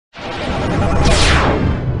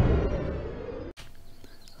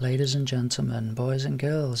Ladies and gentlemen, boys and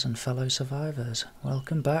girls and fellow survivors,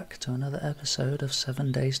 welcome back to another episode of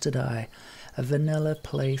 7 Days to Die, a vanilla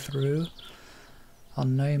playthrough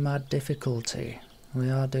on Nomad difficulty. We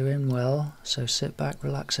are doing well, so sit back,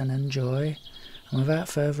 relax and enjoy, and without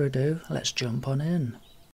further ado, let's jump on in.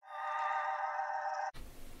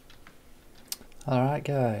 Alright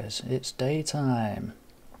guys, it's daytime.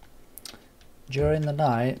 During the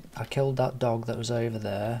night, I killed that dog that was over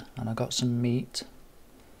there, and I got some meat.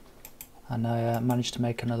 And I managed to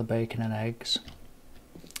make another bacon and eggs.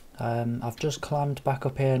 I've just climbed back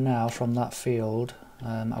up here now from that field.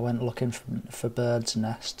 I went looking for birds'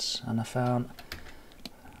 nests, and I found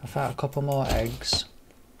a couple more eggs.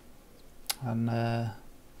 And I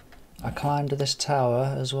climbed this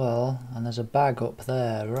tower as well, and there's a bag up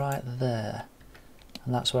there, right there.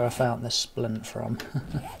 And that's where I found this splint from.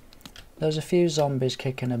 There was a few zombies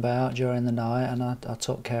kicking about during the night, and I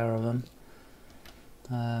took care of them.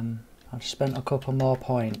 I've spent a couple more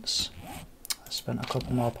points.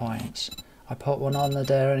 I put one on the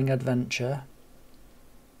daring adventure,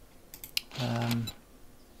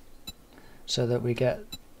 so that we get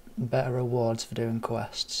better rewards for doing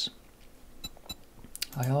quests.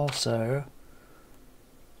 I also,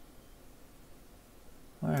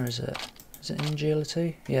 where is it? Is it in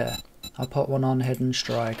agility? Yeah, I put one on hidden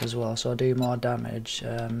strike as well, so I do more damage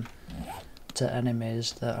to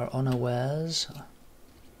enemies that are unawares.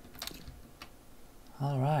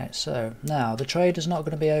 Alright, so now the trade is not going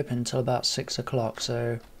to be open until about 6 o'clock,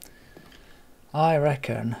 so I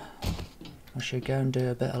reckon we should go and do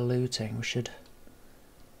a bit of looting.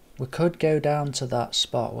 We could go down to that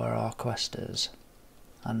spot where our quest is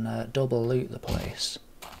and double loot the place.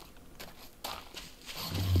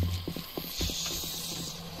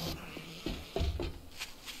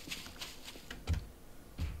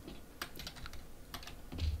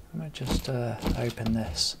 Let me just open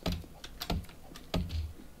this.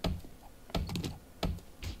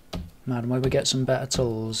 Man, when we get some better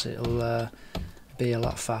tools, it'll be a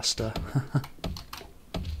lot faster.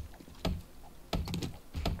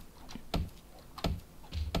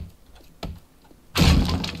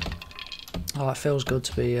 Oh, it feels good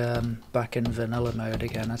to be back in vanilla mode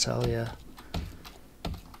again, I tell you.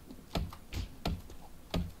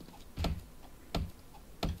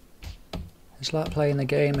 It's like playing the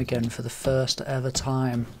game again for the first ever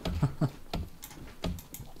time.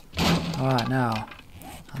 Alright, now.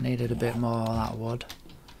 I needed a bit more of that wood.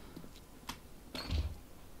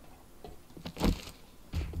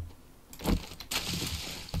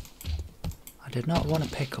 I did not want to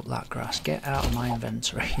pick up that grass. Get out of my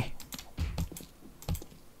inventory.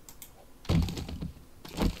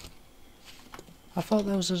 I thought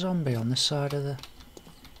there was a zombie on this side of the...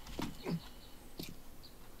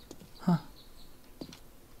 Huh.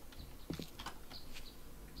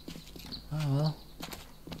 Oh well.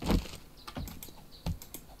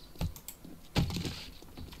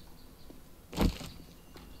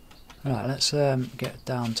 Right, let's get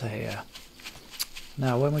down to here.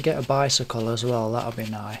 Now, when we get a bicycle as well, that'll be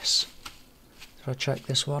nice. Did I check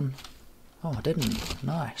this one? Oh, I didn't.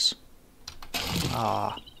 Nice.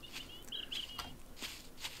 Ah.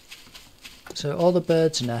 So all the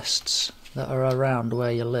birds' nests that are around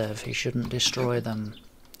where you live, you shouldn't destroy them.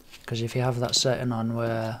 Because if you have that setting on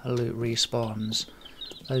where a loot respawns,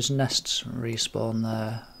 those nests respawn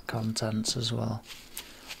their contents as well.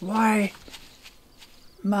 Why?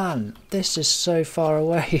 Man, this is so far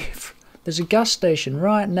away. There's a gas station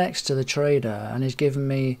right next to the trader, and he's given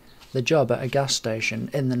me the job at a gas station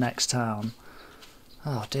in the next town.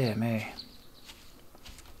 Oh dear me.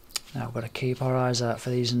 Now we've got to keep our eyes out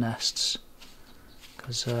for these nests,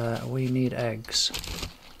 because we need eggs.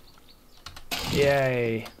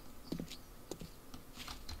 Yay!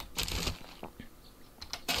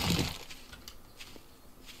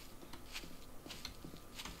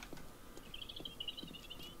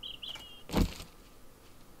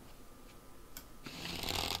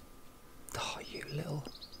 Little.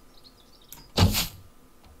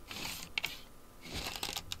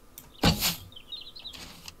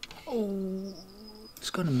 Oh, it's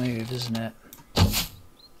gonna move, isn't it?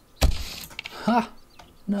 Ha!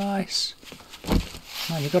 Nice.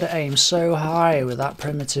 Man, you've got to aim so high with that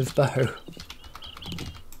primitive bow.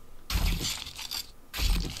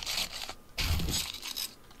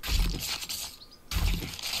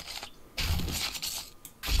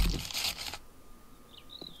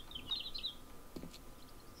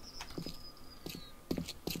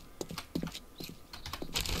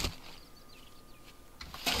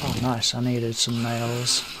 Nice, I needed some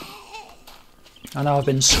nails. I know I've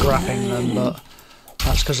been scrapping them, but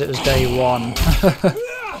that's because it was day one.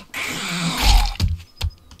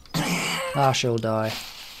 Ah, she'll die.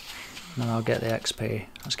 And then I'll get the XP.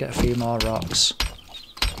 Let's get a few more rocks.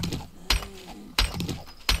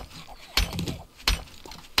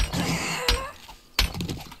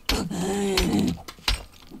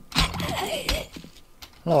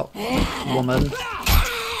 Look, woman.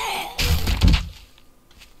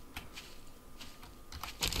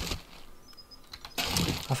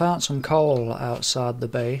 I found some coal outside the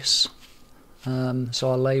base,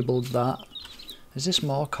 so I labelled that. Is this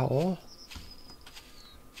more coal?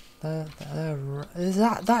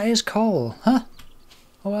 That is coal, huh?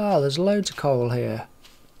 Oh, wow, there's loads of coal here.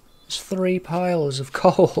 There's 3 piles of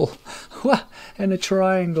coal in a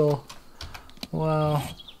triangle. Wow,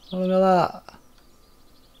 look at that.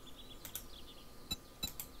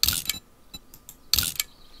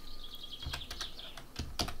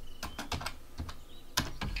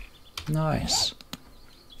 Nice.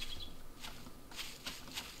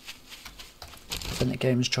 I think the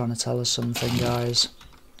game's trying to tell us something, guys.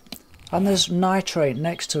 And there's nitrate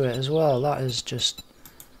next to it as well. That is just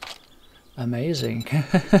amazing.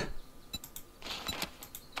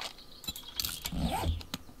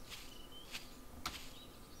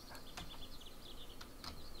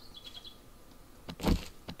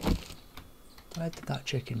 Where did that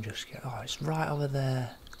chicken just get? Oh, it's right over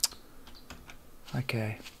there.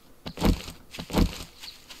 Okay.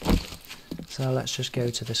 So let's just go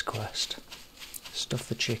to this quest. Stuff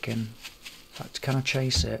the chicken. In fact, can I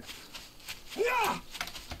chase it?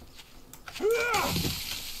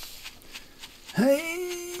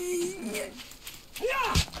 Hey!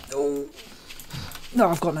 Oh. No,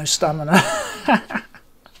 I've got no stamina.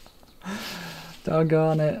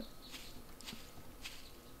 Doggone it.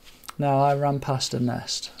 No, I ran past a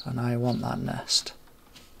nest and I want that nest.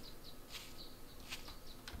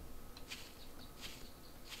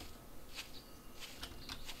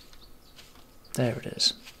 There it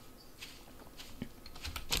is.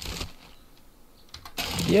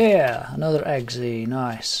 Yeah, another eggsy,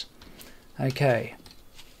 nice. Okay.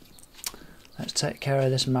 Let's take care of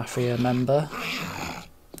this mafia member.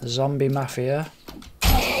 The zombie mafia.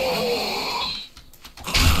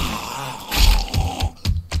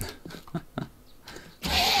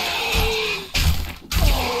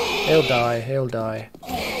 He'll die, he'll die.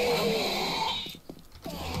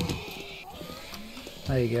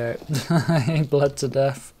 There you go. He bled to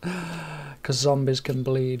death. Because zombies can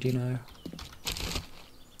bleed, you know.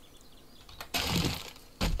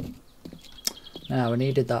 Now, we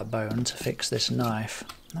needed that bone to fix this knife.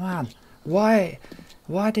 Man, why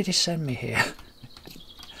did he send me here?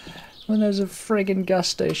 When there's a friggin' gas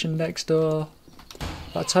station next door.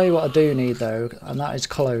 I'll tell you what I do need though, and that is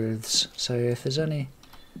clothes. So if there's any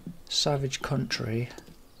savage country,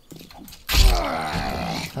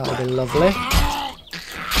 that would be lovely.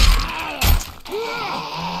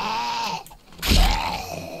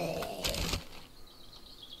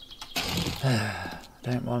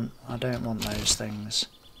 I don't want those things.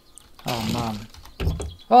 Oh man.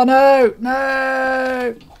 Oh no!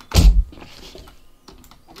 No!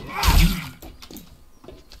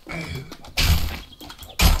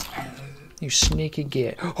 You sneaky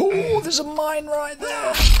git. Oh, there's a mine right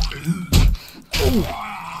there! Ooh.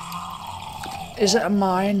 Is it a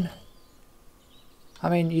mine? I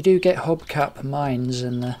mean, you do get hubcap mines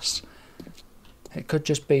in this. It could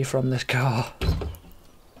just be from this car.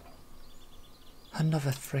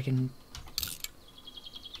 Another friggin'...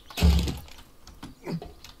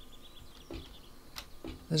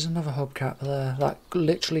 There's another hubcap there. That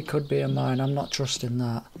literally could be a mine. I'm not trusting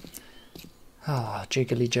that. Ah, oh,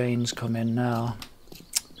 Jiggly Jane's come in now.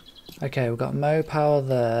 Okay, we've got Mo Power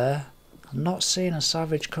there. I'm not seeing a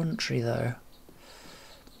savage country though.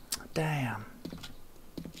 Damn.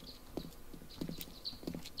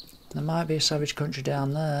 There might be a savage country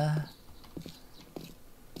down there.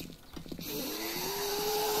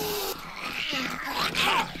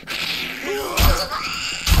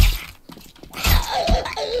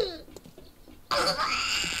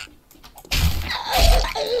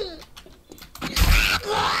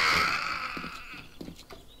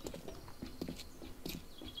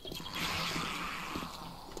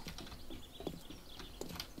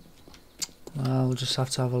 Well, we'll just have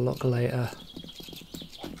to have a look later.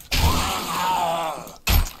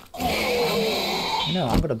 You know,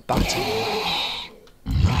 I'm going to batter you.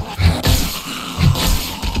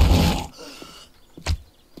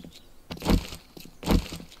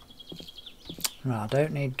 Right, I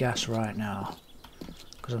don't need gas right now,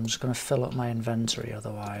 because I'm just going to fill up my inventory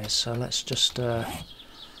otherwise. So let's just... don't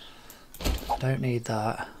need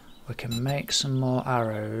that. We can make some more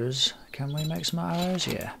arrows. Can we make some more arrows?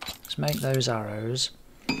 Yeah. Let's make those arrows.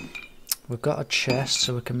 we've got a chest,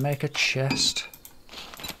 so we can make a chest.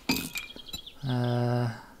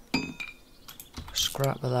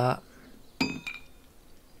 Scrap of that.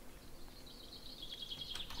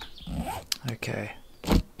 Okay.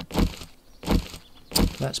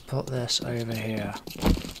 Let's put this over here.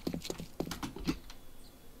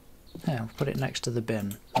 Yeah, we'll put it next to the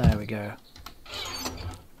bin. There we go.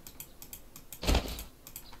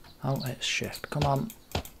 Oh, it's shift. Come on.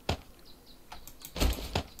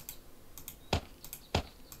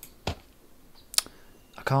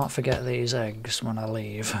 I can't forget these eggs when I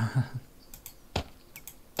leave.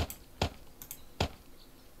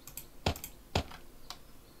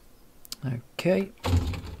 Okay.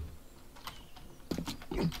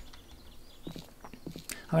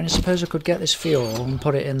 I mean, I suppose I could get this fuel and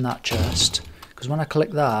put it in that chest, because when I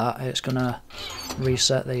click that, it's gonna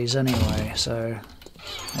reset these anyway, so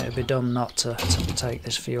it'd be dumb not to take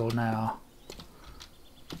this fuel now.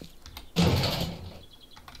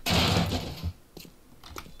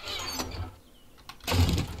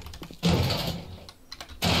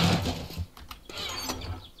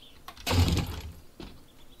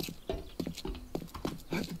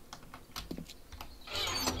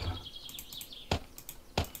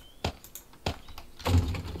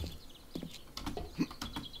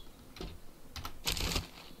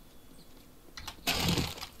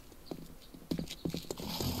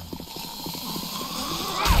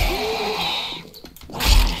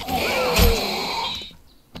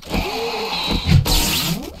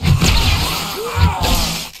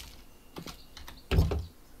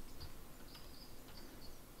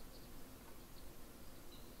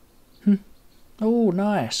 Oh,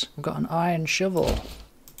 nice. We've got an iron shovel.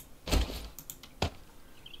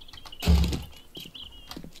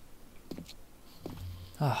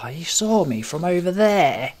 Oh, you saw me from over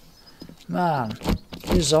there. Man,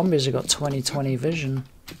 these zombies have got 20/20 vision.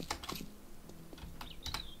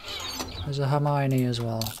 There's a Hermione as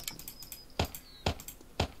well.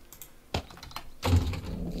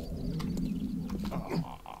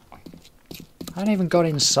 I haven't even got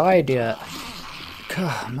inside yet.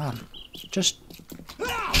 God, man. Just...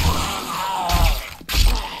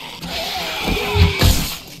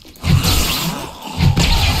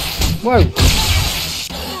 Whoa!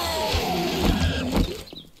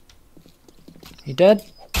 You dead?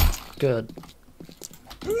 Good.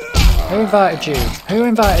 Who invited you? Who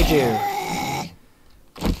invited you?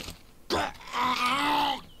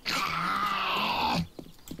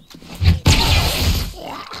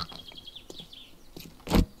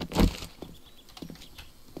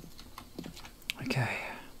 Okay.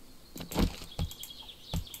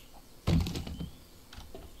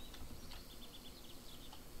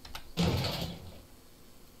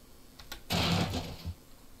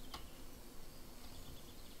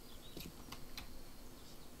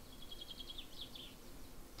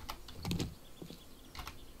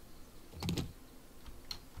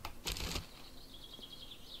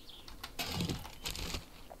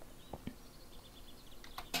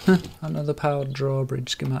 Another powered drawbridge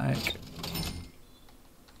schematic.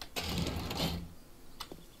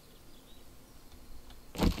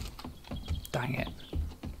 Dang it.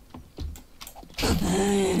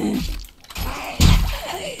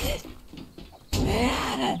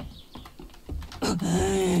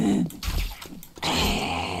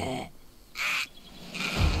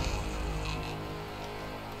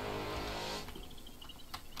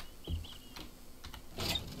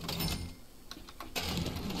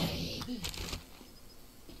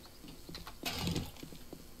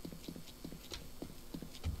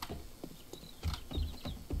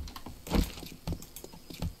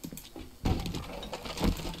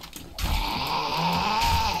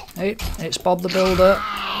 Hey, it's Bob the Builder.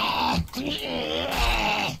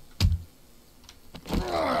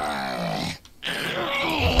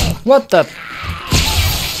 What the?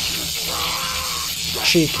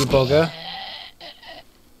 Cheeky bugger.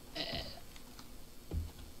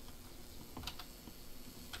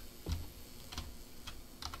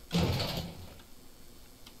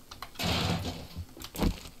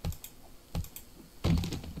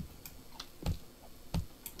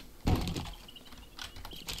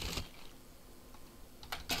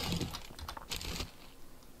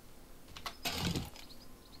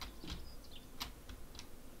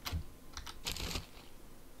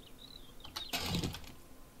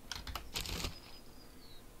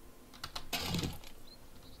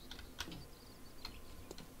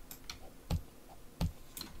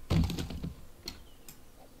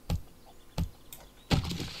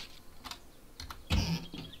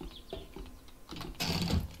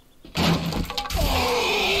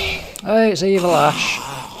 Hey, it's Evil Ash.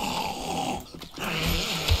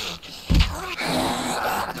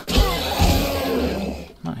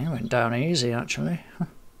 down easy, actually.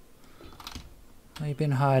 Where you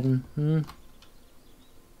been hiding?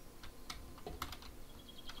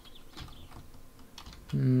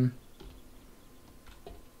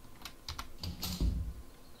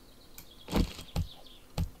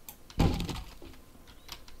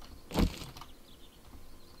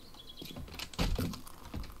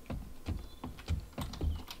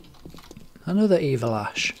 Another evil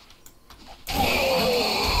ash.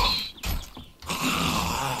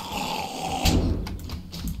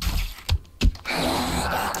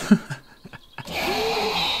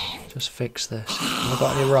 Just fix this. Have I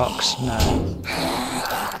got any rocks? No.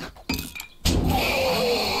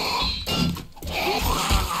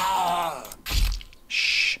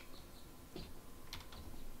 Shh.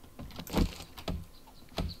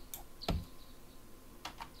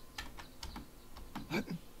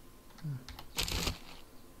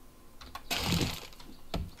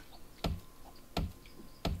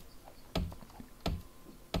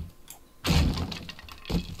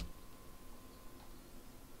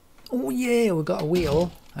 Oh yeah, we've got a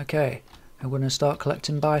wheel. Okay, I'm going to start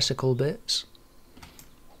collecting bicycle bits.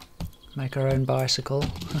 Make our own bicycle.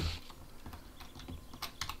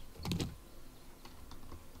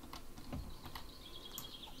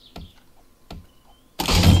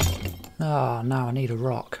 Ah, now I need a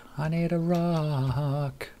rock. I need a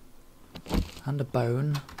rock. And a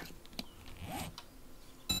bone.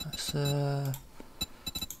 Let's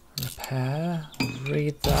repair.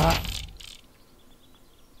 Read that.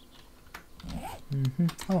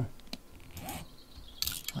 Oh.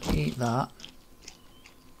 I'll eat that.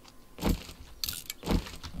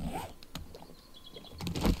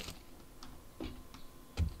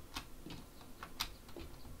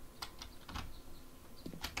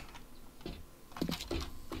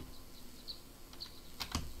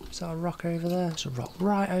 Is that a rock over there? There's a rock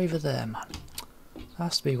right over there, man. There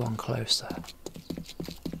has to be one closer.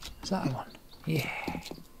 Is that one? Yeah.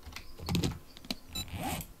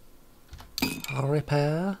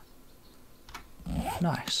 Repair.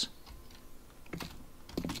 Nice.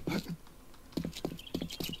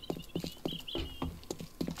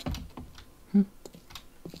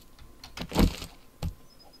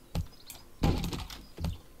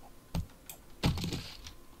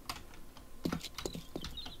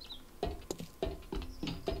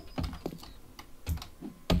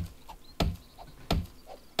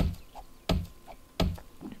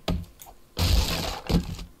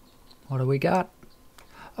 What do we got?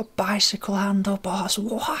 A bicycle handlebars.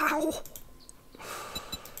 Wow!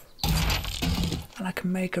 And I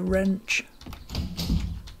can make a wrench.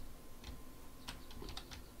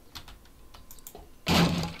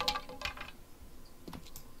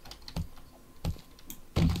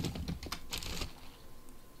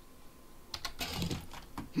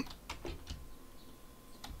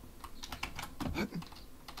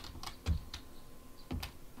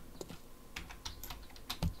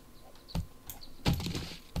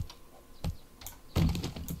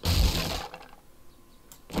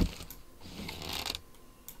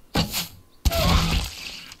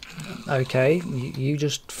 Okay, you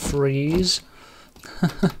just freeze.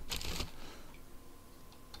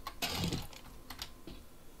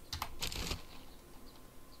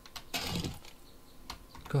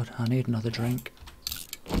 Good, I need another drink.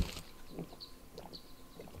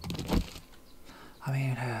 I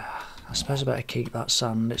mean, I suppose I better keep that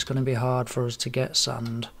sand. It's going to be hard for us to get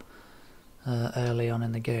sand early on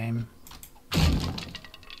in the game.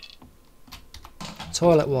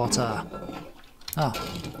 Toilet water. Oh,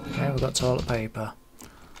 okay, we've got toilet paper.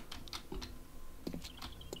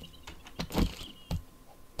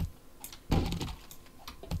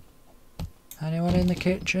 Anyone in the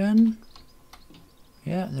kitchen?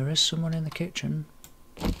 Yeah, there is someone in the kitchen.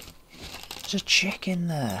 There's a chick in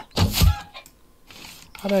there.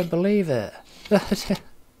 I don't believe it.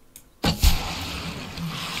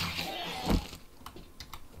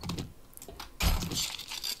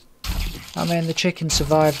 I mean, the chicken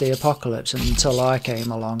survived the apocalypse until I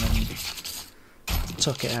came along and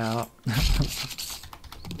took it out.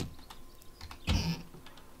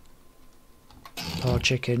 Poor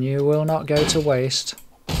chicken, you will not go to waste.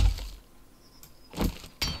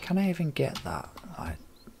 Can I even get that?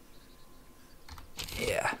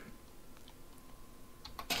 Yeah.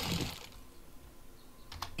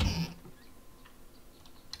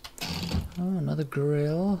 Oh, another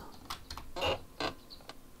grill.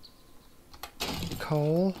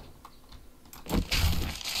 Coal.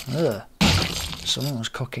 Ugh. Someone was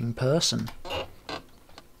cooking person.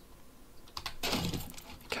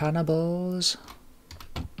 Cannibals.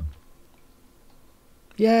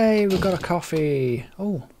 Yay, we've got a coffee.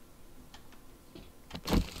 Oh.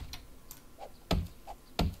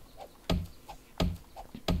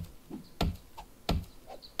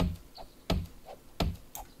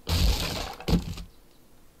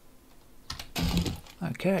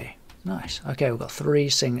 Okay, nice. Okay, we've got 3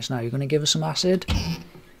 sinks now. You're going to give us some acid? I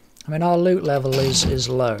mean, our loot level is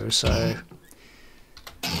low, so...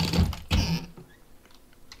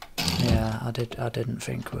 Yeah, I didn't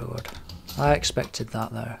think we would. I expected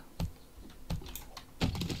that, though.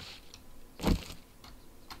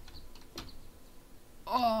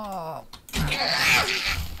 Oh!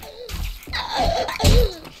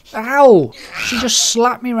 Ow! She just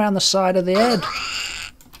slapped me around the side of the head.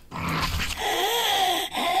 Oh.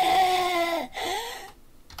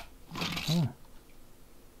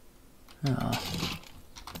 Oh.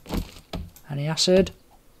 Any acid?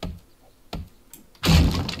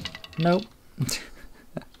 Nope.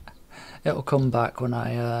 It'll come back when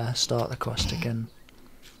I start the quest again.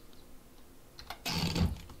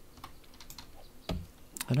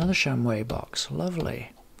 Another Shamway box.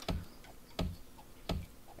 Lovely.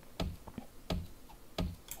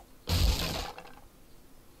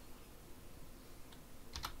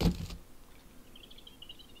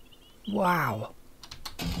 Wow.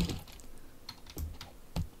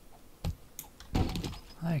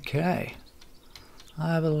 Okay.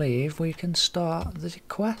 I believe we can start the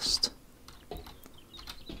quest.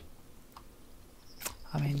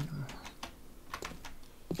 I mean...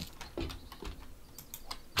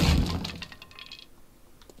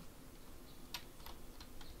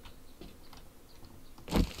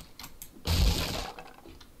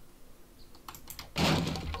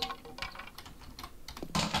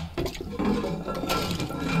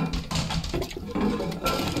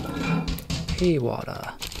 pea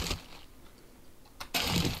water.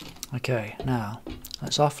 Okay, now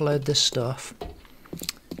let's offload this stuff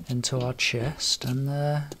into our chest and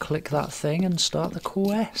click that thing and start the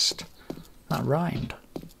quest. That rhymed.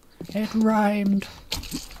 It rhymed.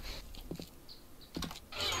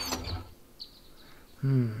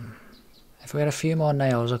 If we had a few more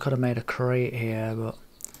nails I could have made a crate here, but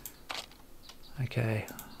okay.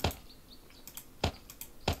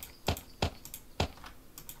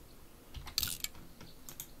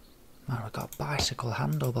 Man, we've got bicycle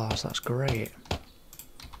handlebars, that's great.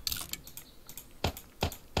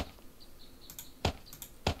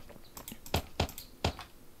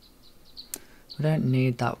 We don't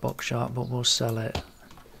need that buckshot, but we'll sell it.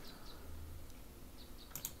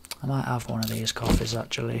 I might have one of these coffees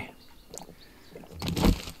actually.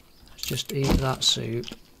 Let's just eat that soup.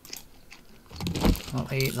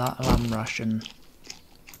 I'll eat that lamb ration.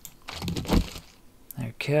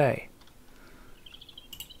 Okay.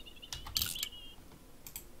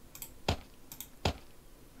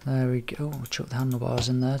 There we go. We'll chuck the handlebars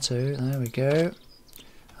in there too. There we go.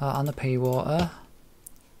 And the pea water.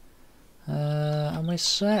 And we're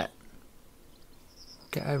set.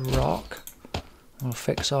 Get a rock. We'll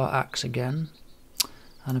fix our axe again.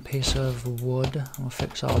 And a piece of wood. And we'll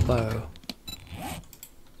fix our bow.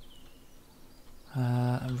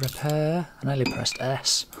 Repair. I nearly pressed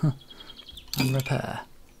S. And repair.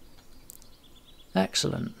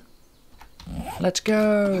 Excellent. Let's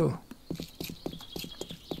go!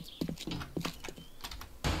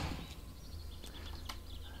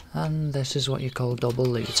 And this is what you call double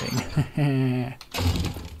looting.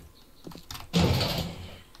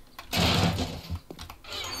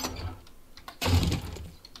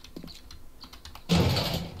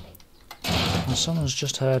 Well, someone's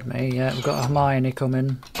just heard me. Yeah, we've got a Hermione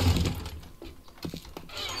coming.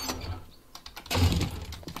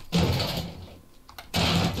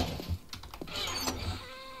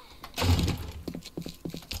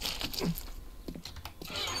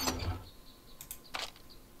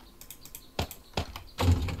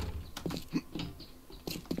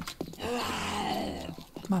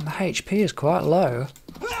 Man, my HP is quite low.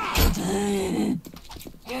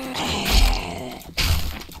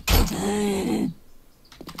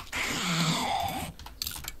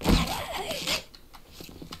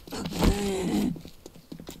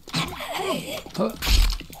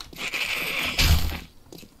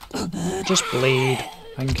 Just bleed.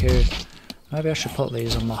 Thank you. Maybe I should put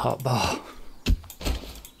these on my hotbar.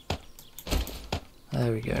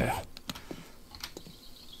 There we go.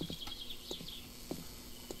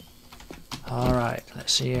 Alright,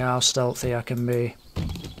 let's see how stealthy I can be.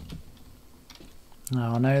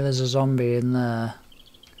 Now I know there's a zombie in there.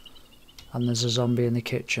 And there's a zombie in the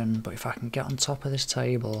kitchen, but if I can get on top of this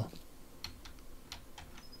table...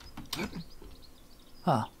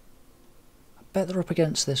 Ah. I bet they're up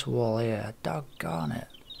against this wall here. Doggone it.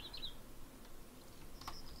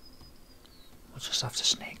 We'll just have to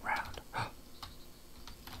sneak round.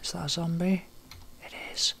 Is that a zombie? It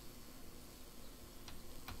is.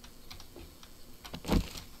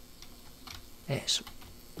 It's...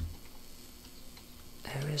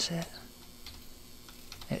 Who is it?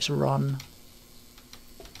 It's run.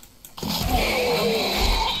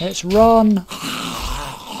 It's run!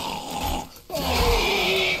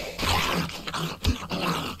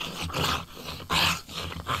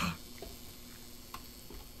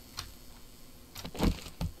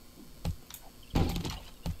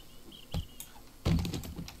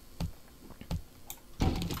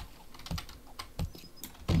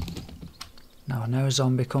 Now no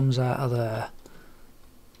zombie comes out of there.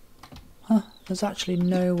 Huh, there's actually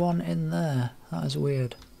no one in there. That is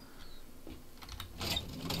weird.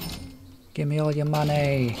 Give me all your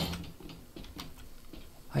money.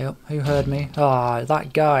 Hey up, who heard me? Ah,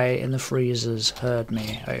 that guy in the freezers heard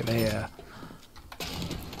me over here.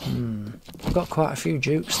 I've got quite a few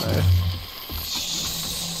jukes though.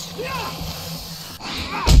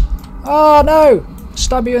 Oh no!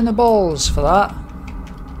 Stab you in the balls for that.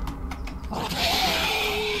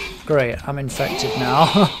 Great, I'm infected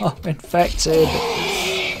now. I'm infected.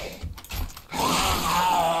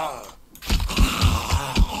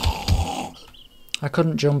 I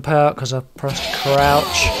couldn't jump out because I pressed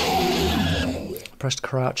crouch. Pressed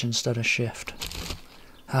crouch instead of shift.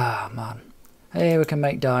 Ah, man. Hey, we can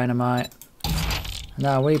make dynamite.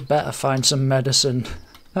 Now we better find some medicine.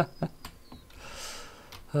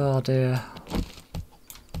 Oh dear.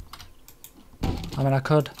 I mean, I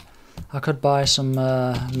could buy some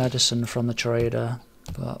medicine from the trader,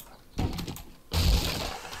 but I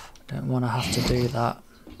don't want to have to do that.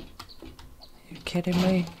 Are you kidding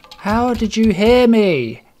me? How did you hear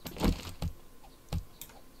me?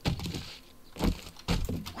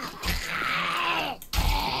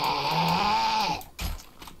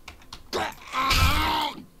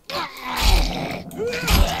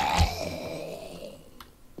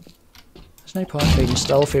 There's no point being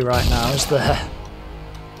stealthy right now, is there?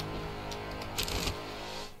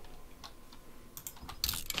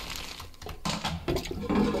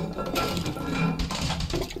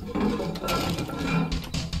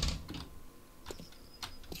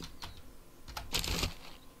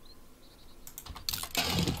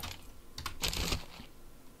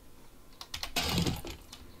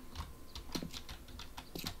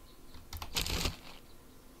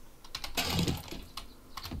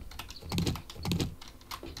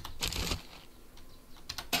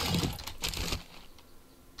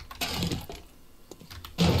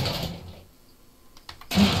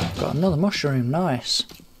 Got another mushroom, nice.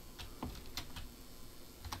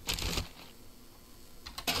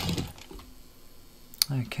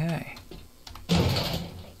 Okay.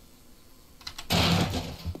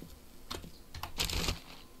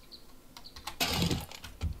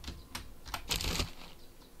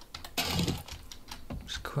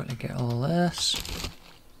 Just quickly get all this.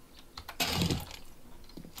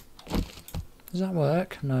 Does that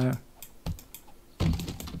work? No.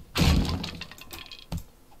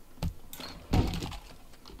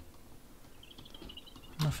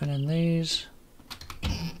 Nothing in these.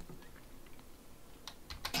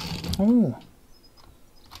 Oh,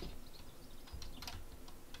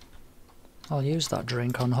 I'll use that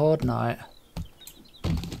drink on Horde Night.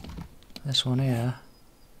 This one here.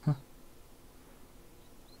 Huh.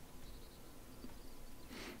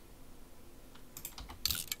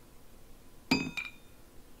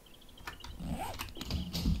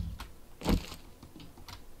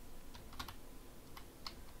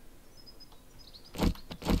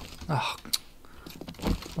 Oh,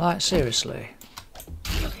 like seriously.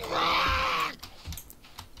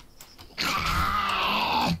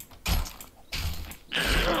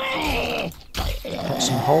 Put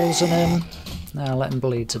some holes in him. Now let him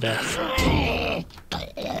bleed to death.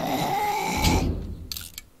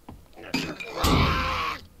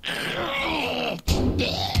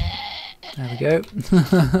 There we go.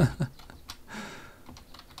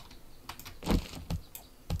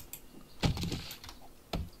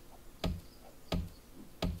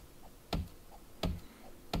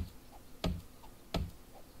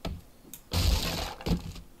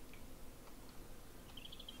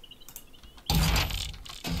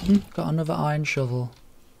 Got another iron shovel.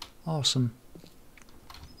 Awesome.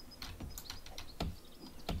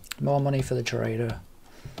 More money for the trader.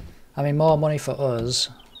 I mean, more money for us.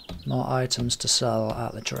 More items to sell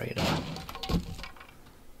at the trader.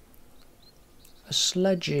 A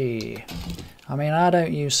sledgy. I mean, I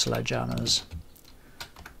don't use sledgehammers.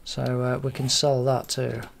 So we can sell that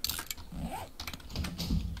too.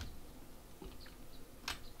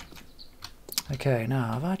 Okay,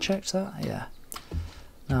 now have I checked that? Yeah.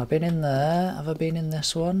 Now I've been in there. Have I been in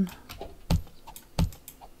this one?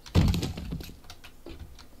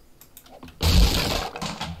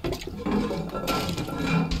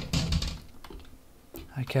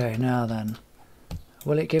 Okay, now then.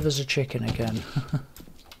 Will it give us a chicken again?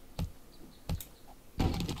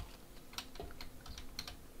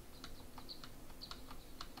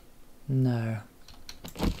 No.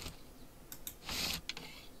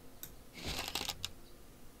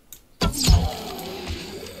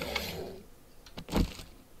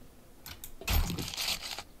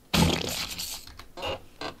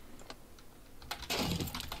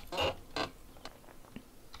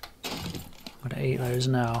 I'm gonna eat those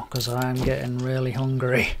now because I'm getting really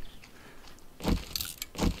hungry.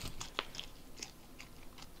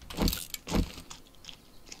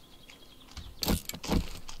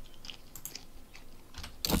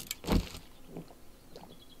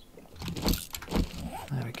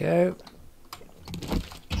 There we go.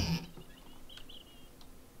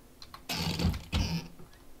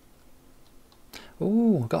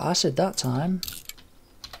 Ooh, got acid that time.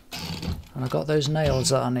 And I got those nails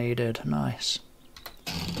that I needed. Nice.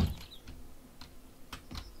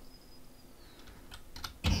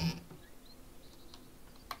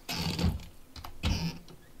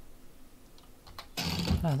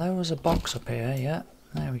 Oh, there was a box up here, yeah.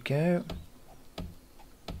 There we go.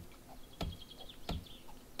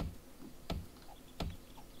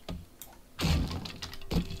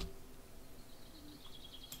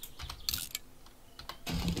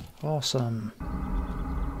 Awesome.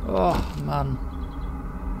 Oh, man.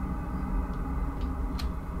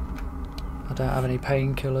 I don't have any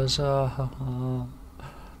painkillers. Oh.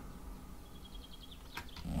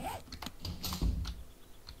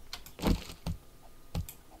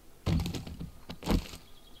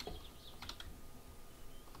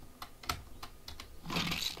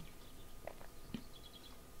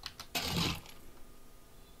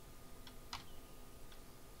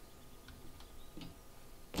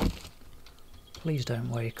 Please don't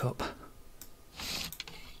wake up.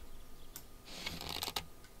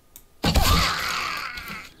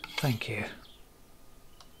 Thank you.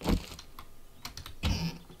 In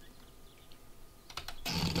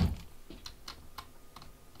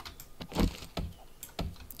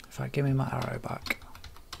fact, give me my arrow back.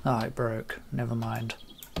 Oh, it broke. Never mind.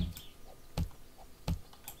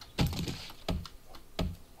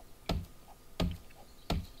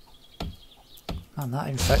 Man, that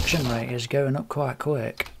infection rate is going up quite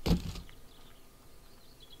quick.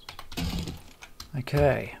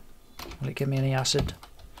 Okay. Will it give me any acid?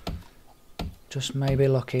 Just maybe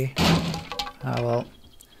lucky. Oh well.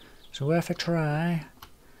 So worth a try.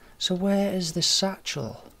 So where is this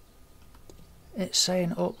satchel? It's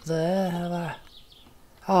saying up there.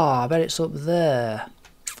 Oh, I bet it's up there.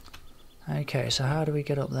 Okay, so how do we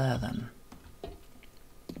get up there then?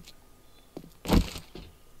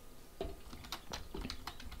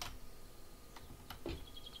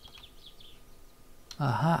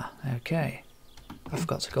 Aha, okay. I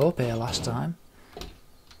forgot to go up here last time.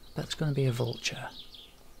 Bet it's going to be a vulture.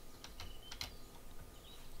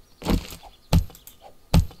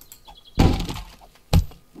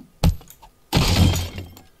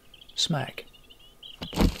 Smack.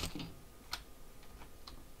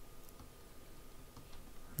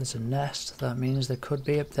 There's a nest, that means there could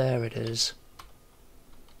be up there. It is.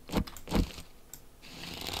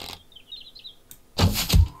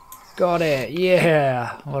 Got it,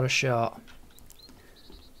 yeah! What a shot.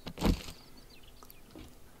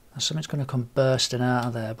 Something's going to come bursting out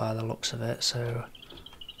of there by the looks of it, so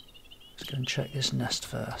let's go and check this nest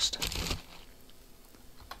first.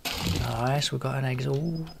 Nice, we've got an egg.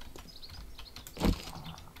 Ooh.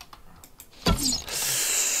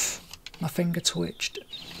 My finger twitched.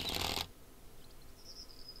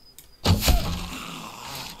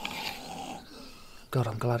 God,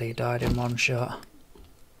 I'm glad he died in one shot.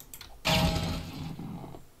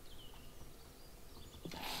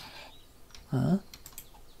 Huh?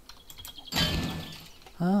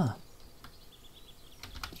 Ah.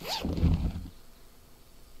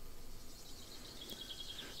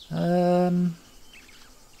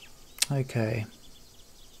 Okay.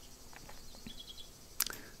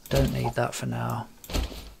 Don't need that for now.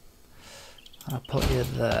 I'll put you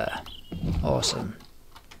there. Awesome.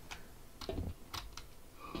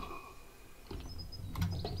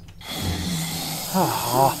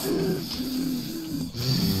 Ah.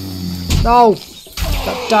 No!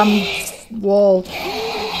 That damn wall.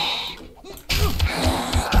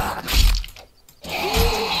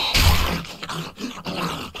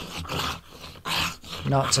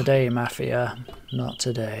 Not today, Mafia. Not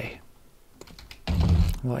today.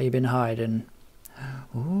 What have you been hiding?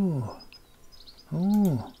 Ooh.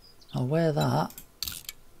 Ooh. I'll wear that.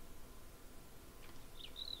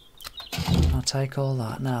 I'll take all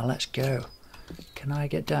that. Now, let's go. Can I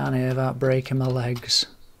get down here without breaking my legs?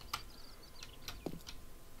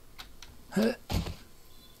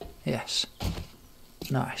 Yes.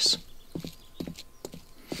 Nice.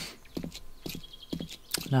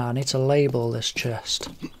 Now I need to label this chest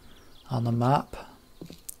on the map.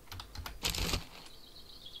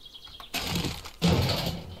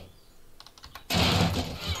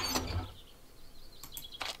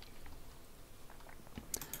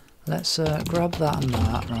 Let's grab that and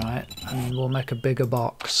that, right, and we'll make a bigger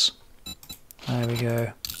box. There we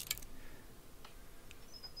go.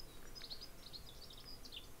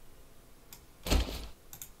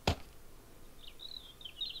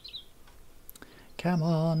 Come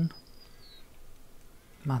on.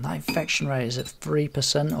 Man, that infection rate is at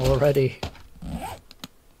 3% already.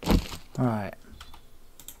 Right.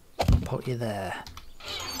 I'll put you there.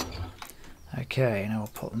 Okay, now we'll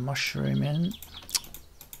put the mushroom in.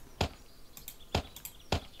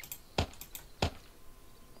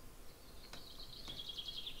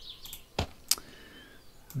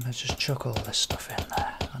 Let's just chuck all this stuff in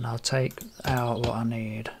there, and I'll take out what I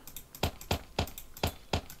need.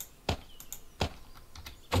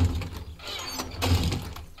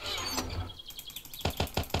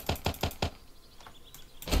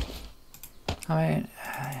 I mean,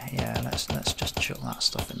 yeah, let's just chuck that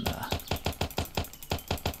stuff in there.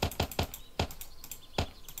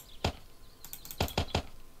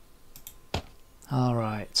 All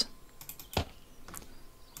right.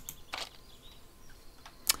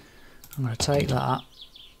 I'm going to take that.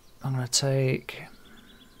 I'm going to take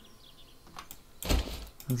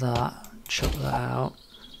that, chuck that out.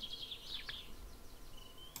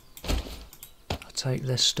 I'll take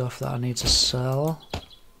this stuff that I need to sell.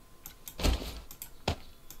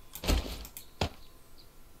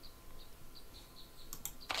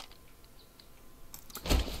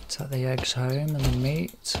 Take the eggs home and the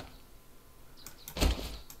meat.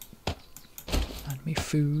 And me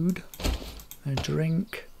food. And a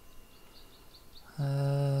drink.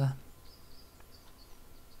 I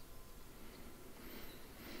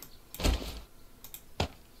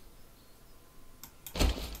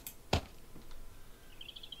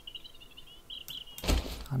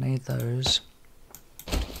need those.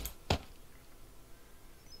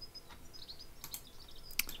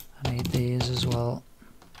 I need these as well.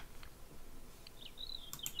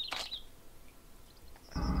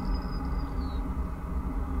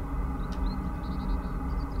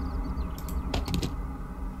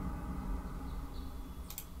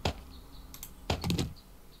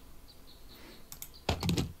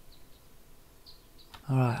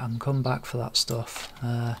 Alright, I can come back for that stuff.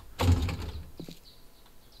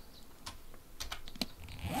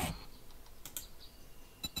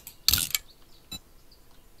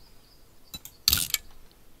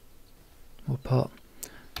 We'll put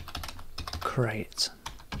crate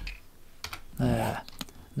there.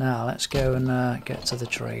 Now let's go and get to the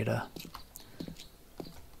trader.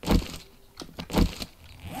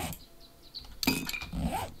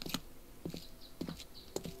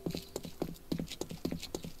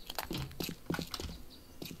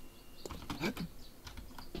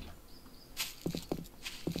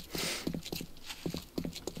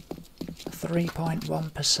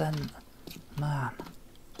 .1%, man.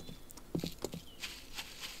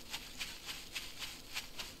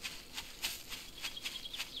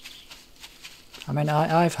 I mean,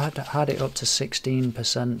 I've had it up to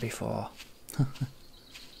 16% before.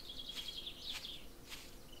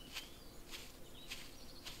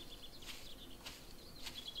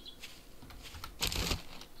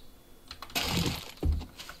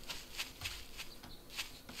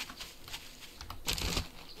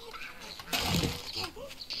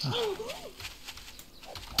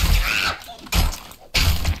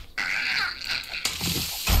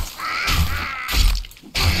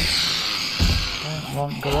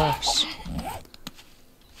 Want grass.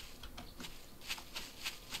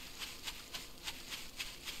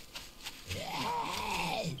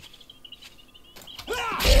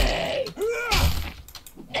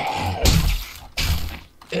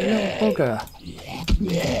 You little bugger.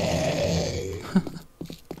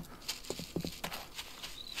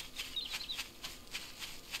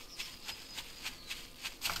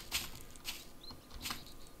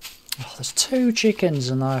 Oh, there's 2 chickens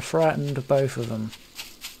and I frightened both of them.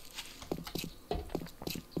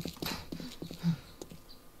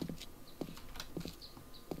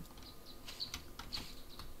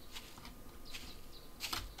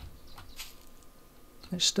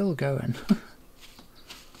 It's still going.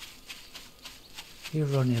 You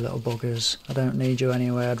run, you little buggers. I don't need you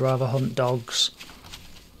anyway. I'd rather hunt dogs.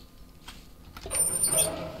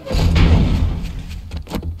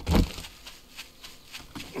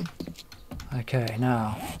 Okay,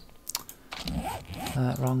 now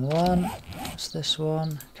Wrong one. What's this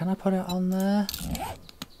one? Can I put it on there?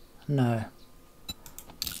 No.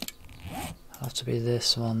 It'll have to be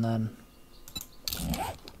this one then.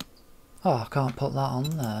 Oh, I can't put that on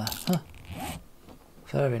there. Huh.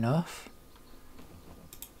 Fair enough.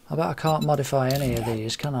 I bet I can't modify any of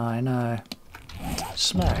these, can I? No.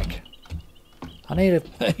 Smeg. I need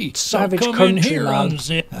a savage country man.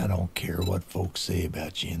 I don't care what folks say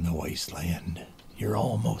about you in the wasteland. You're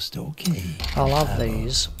almost okay. I'll have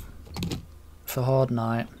these for Horde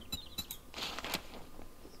Night.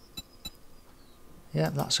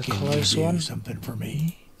 Yep, that's a close one. Can you do something for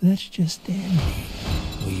me? That's just dandy.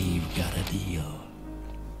 We've got a deal.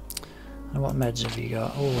 And what meds have you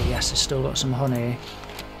got? Oh yes, it's still got some honey.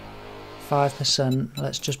 5%.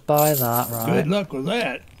 Let's just buy that, right? Good luck with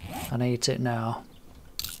that. And eat it now.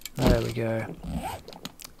 There we go.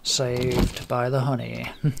 Saved by the honey.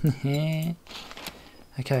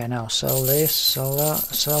 Okay, now sell this, sell that,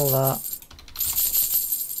 sell that.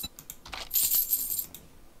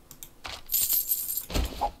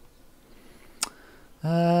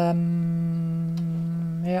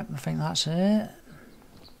 Yep, I think that's it.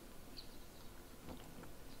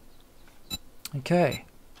 Okay.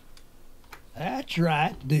 That's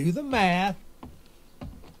right, do the math.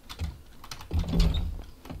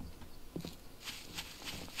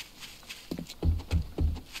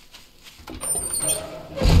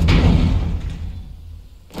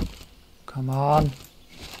 Come on.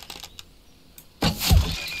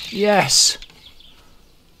 Yes!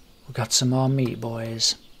 We got some more meat,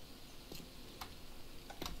 boys.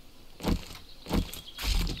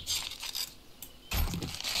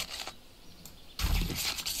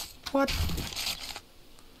 What?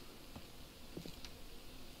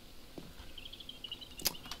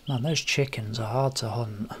 Man, those chickens are hard to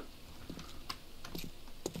hunt. Let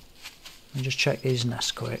me just check these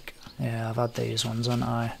nests quick. Yeah, I've had these ones, haven't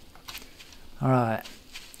I? Alright,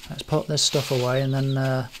 let's put this stuff away and then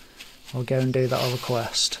we'll go and do that other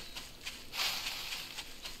quest.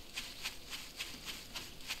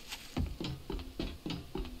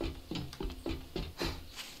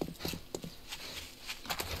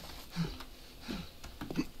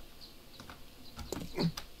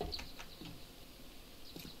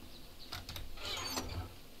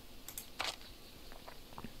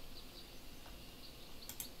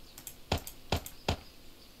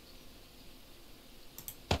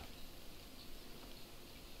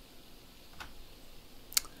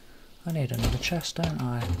 I need another chest, don't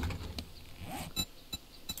I?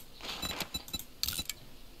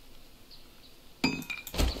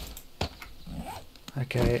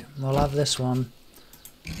 Okay, we'll have this one.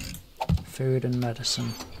 Food and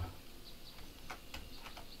medicine.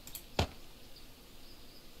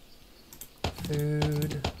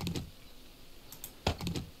 Food.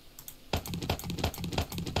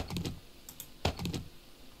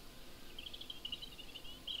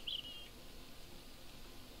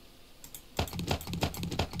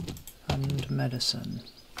 Medicine.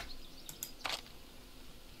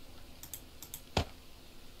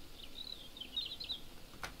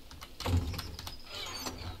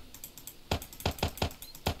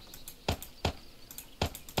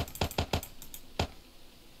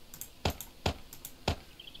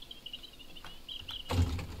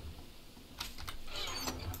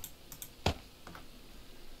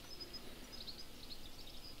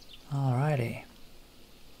 Alrighty.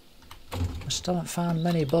 I still haven't found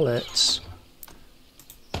many bullets.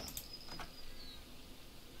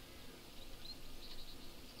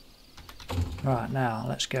 Right, now,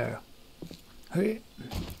 let's go. Hey.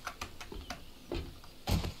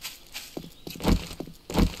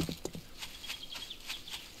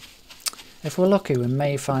 If we're lucky, we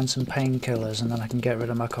may find some painkillers and then I can get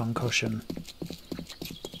rid of my concussion.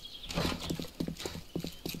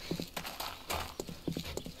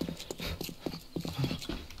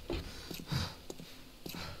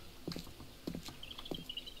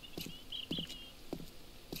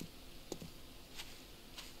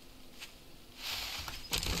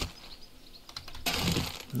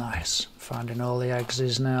 Nice, finding all the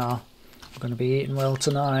eggs now. I'm going to be eating well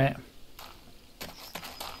tonight.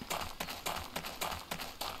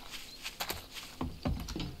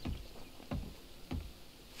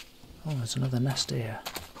 Oh, there's another nest here.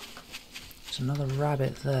 There's another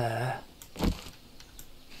rabbit there.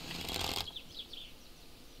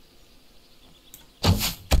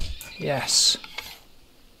 Yes.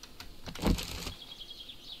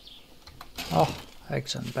 Oh,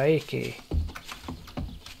 eggs and bacon.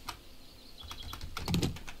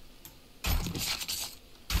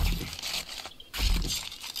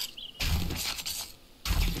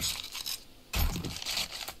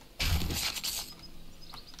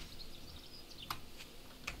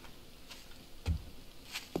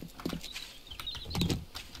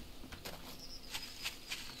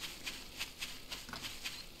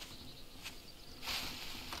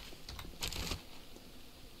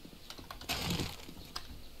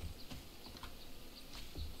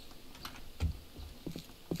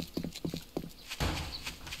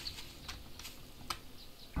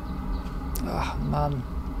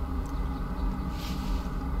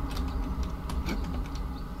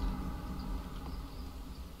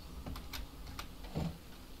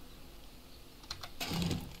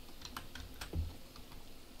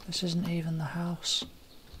 This isn't even the house.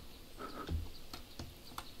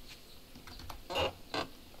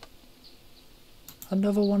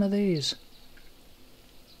 Another one of these.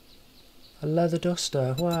 A leather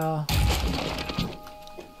duster, wow.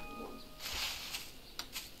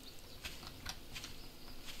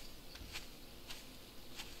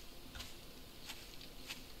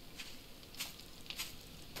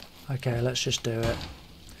 Okay, let's just do it.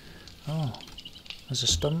 Oh, there's a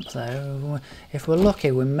stump there. If we're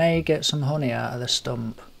lucky, we may get some honey out of the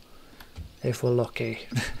stump. If we're lucky.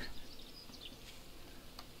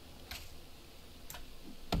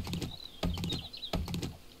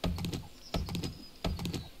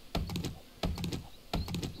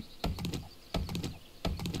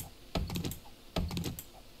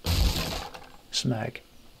 Smeg.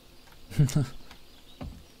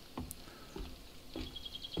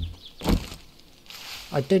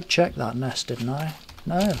 I did check that nest, didn't I?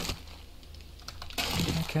 No.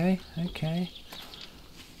 Okay, okay.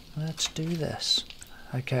 Let's do this.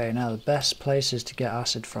 Okay, now the best places to get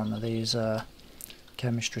acid from are these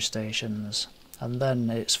chemistry stations. And then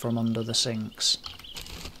it's from under the sinks.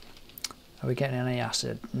 Are we getting any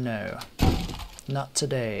acid? No. Not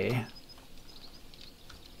today.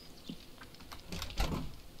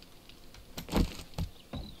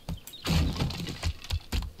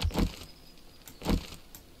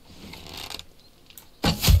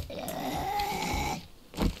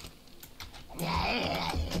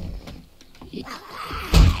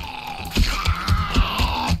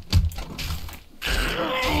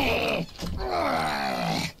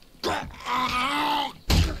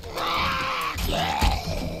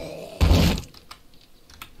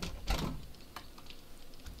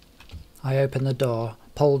 I opened the door,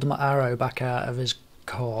 pulled my arrow back out of his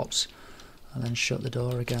corpse, and then shut the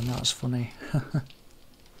door again. That was funny.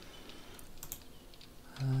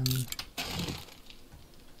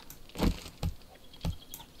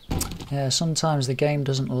 Yeah, sometimes the game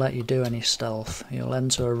doesn't let you do any stealth. You'll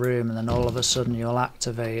enter a room and then all of a sudden you'll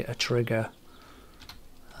activate a trigger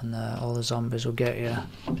and all the zombies will get you.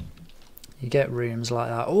 You get rooms like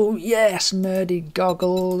that. Oh yes, nerdy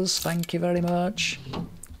goggles, thank you very much.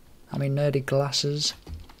 I mean nerdy glasses.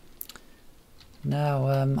 Now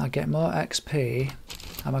I get more XP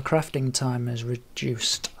and my crafting time is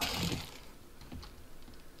reduced.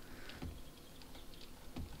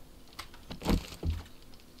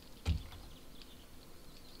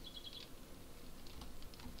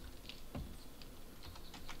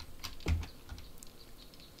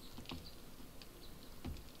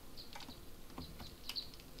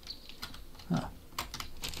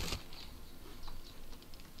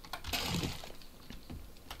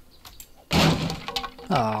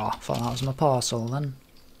 Oh, I thought that was my parcel then.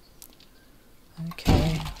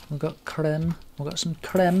 Okay, we've got creme. We've got some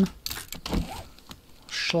creme.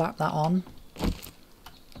 Slap that on.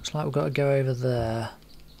 Looks like we've got to go over there.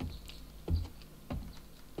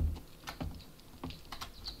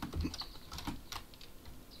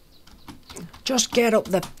 Just get up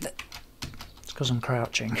the... It's because I'm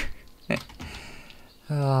crouching.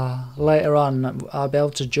 Later on, I'll be able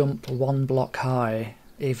to jump 1 block high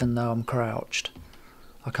even though I'm crouched.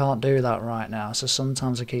 I can't do that right now, so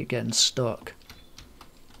sometimes I keep getting stuck.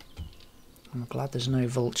 I'm glad there's no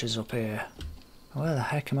vultures up here. Where the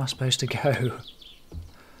heck am I supposed to go?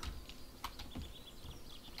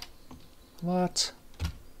 What?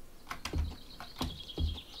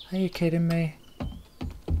 Are you kidding me?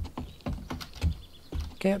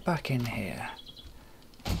 Get back in here.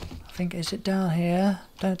 I think, is it down here?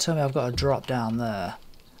 Don't tell me I've got to drop down there.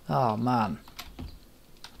 Oh man.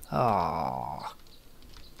 Oh.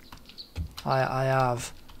 I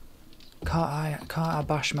have. Can't I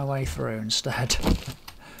bash my way through instead?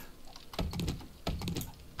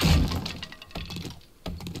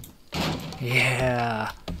 Yeah.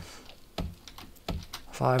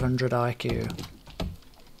 500 IQ.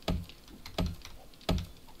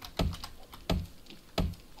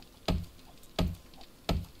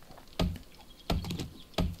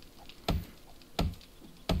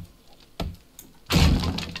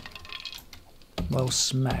 Well,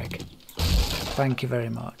 smeg. Thank you very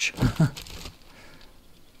much.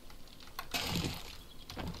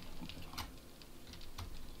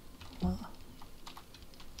 What?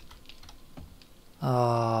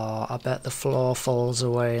 Oh, I bet the floor falls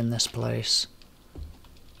away in this place.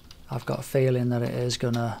 I've got a feeling that it is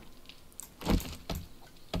gonna.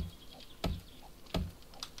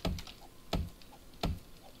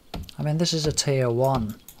 I mean, this is a tier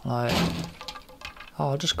 1. Like,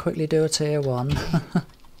 oh, I'll just quickly do a tier 1.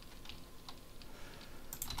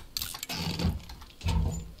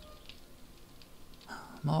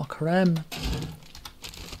 More creme.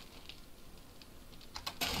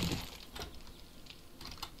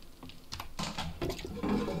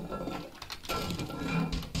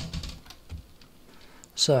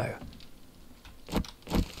 So.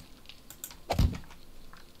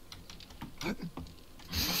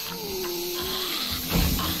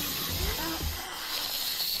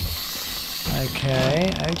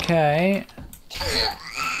 Okay, okay.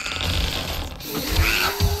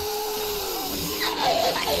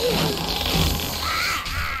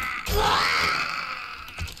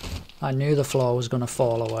 I knew the floor was going to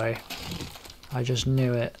fall away. I just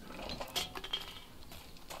knew it.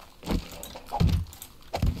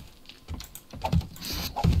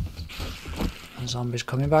 The zombie's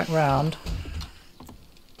coming back round.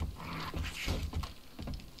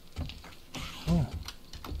 Oh.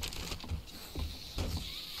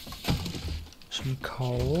 Some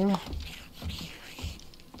coal.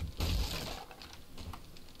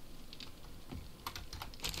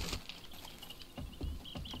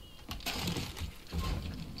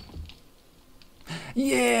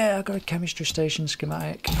 Yeah, I got a chemistry station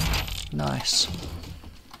schematic. Nice.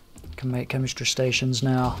 Can make chemistry stations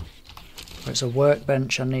now. It's a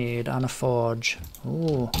workbench I need and a forge.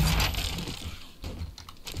 Ooh.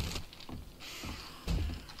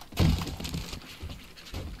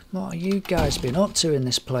 What are you guys been up to in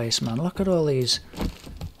this place, man? Look at all these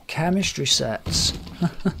chemistry sets.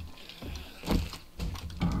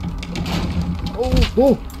 Oh,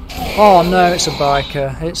 oh. Oh no, it's a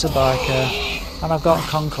biker. It's a biker. And I've got a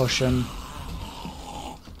concussion.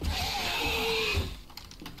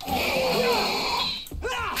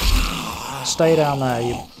 Stay down there,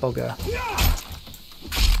 you bugger.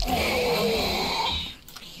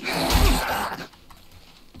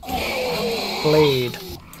 Bleed.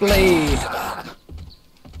 Bleed.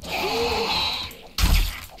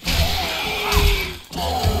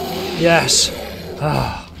 Yes.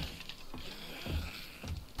 Ah.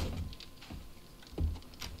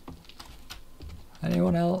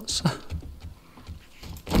 Anyone else?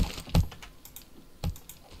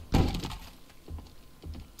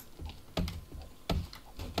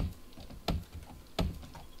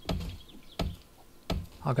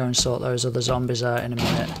 I'll go and sort those other zombies out in a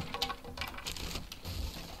minute.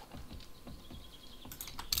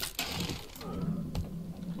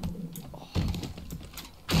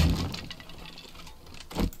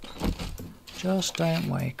 Just don't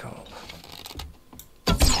wake up.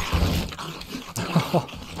 Oh,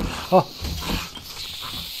 oh.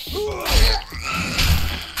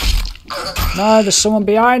 No, there's someone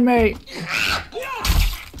behind me!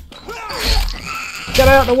 Get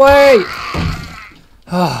out of the way!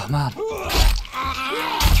 Oh man.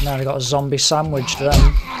 Now we got a zombie sandwich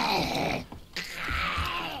then.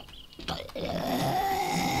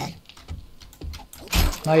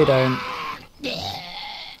 No you don't.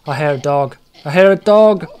 I hear a dog. I hear a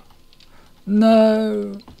dog!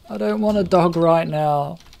 No! I don't want a dog right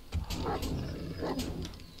now.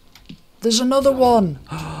 There's another one!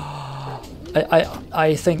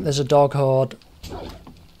 I think there's a dog horde.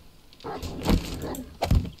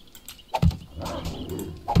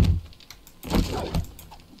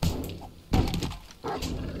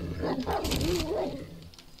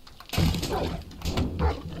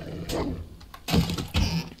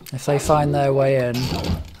 If they find their way in,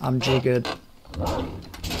 I'm jiggered. I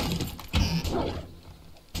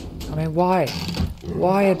mean, why?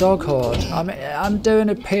 Why a dog horde? I'm doing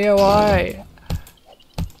a POI.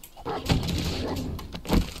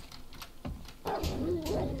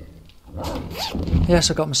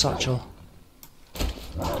 Yes, I got my satchel.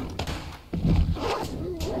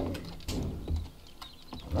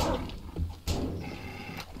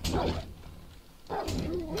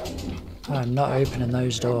 I'm not opening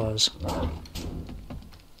those doors.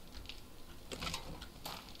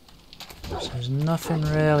 So there's nothing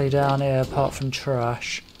really down here apart from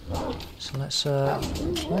trash. So let's oh.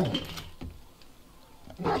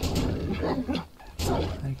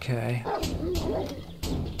 Okay.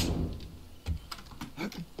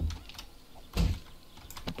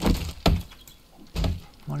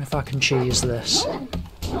 Wonder if I can cheese this.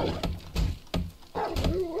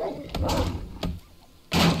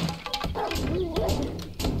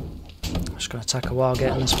 It's gonna take a while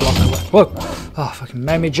getting this block away. Whoa! Oh, fucking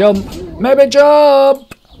made me jump! Made me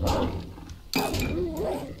jump!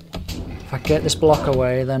 If I get this block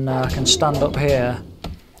away, then I can stand up here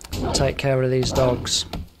and take care of these dogs.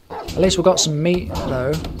 At least we've got some meat,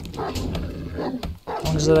 though. As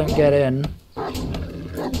long as they don't get in.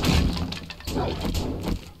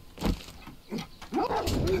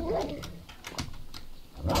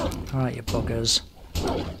 Alright, you buggers.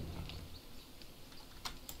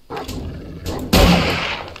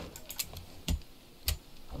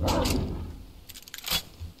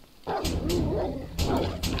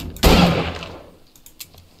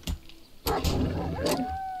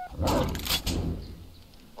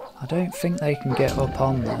 don't think they can get up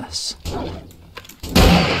on this.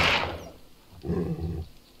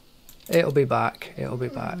 It'll be back. It'll be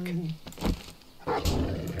back.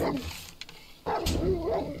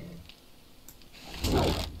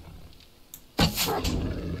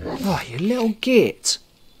 Oh, you little git.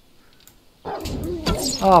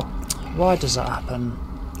 Oh, why does that happen?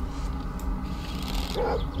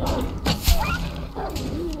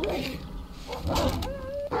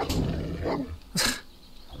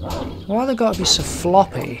 Why have they got to be so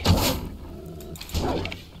floppy?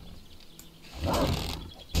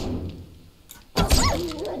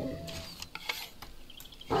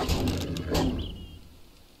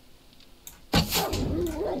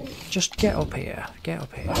 Just get up here. Get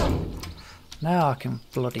up here. Now I can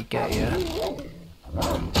bloody get you.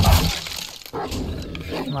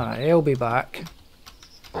 Right, he'll be back.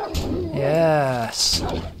 Yes.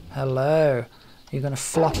 Hello. You're going to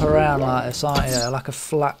flop around like this, aren't you? Like a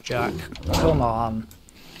flapjack. Come on.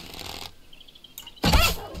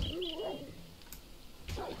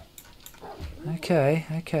 Okay,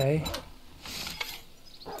 okay.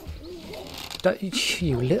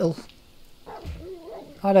 You little...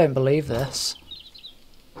 I don't believe this.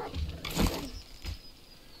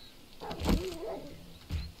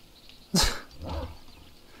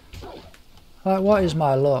 Like, what is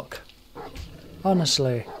my luck?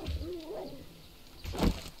 Honestly.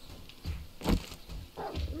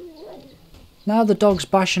 Now the dog's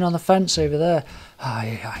bashing on the fence over there.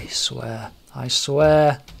 I swear. I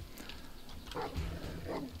swear.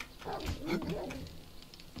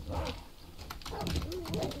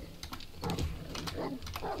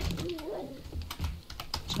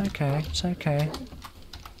 It's okay. It's okay.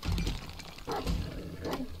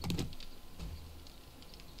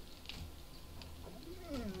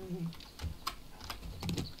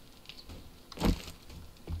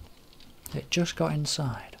 It just got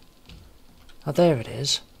inside. Oh, there it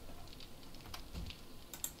is.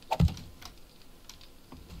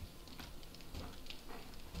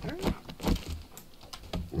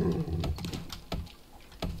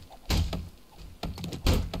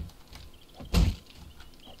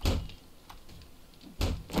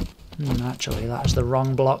 Actually, that's the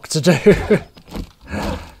wrong block to do.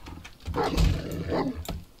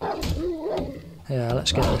 Yeah,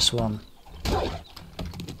 let's get this one.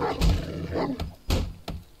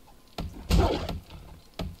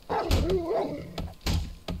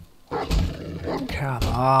 Come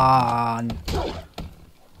on.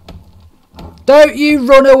 Don't you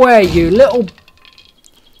run away, you little...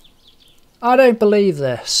 I don't believe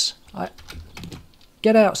this.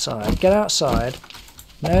 Get outside. Get outside.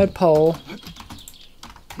 Nerd pole.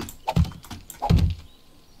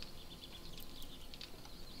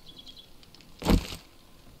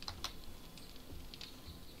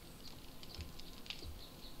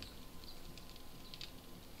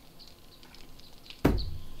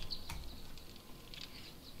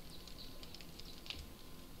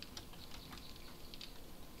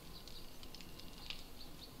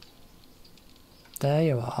 There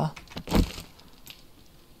you are.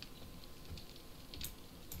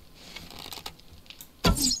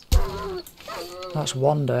 That's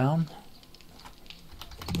one down.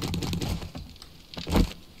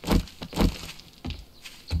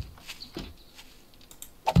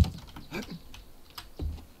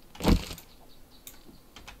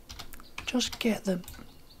 Just get them.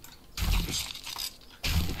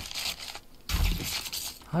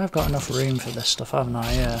 I've got enough room for this stuff, haven't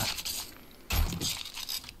I? Yeah.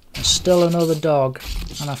 There's still another dog,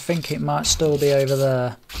 and I think it might still be over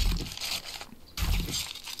there.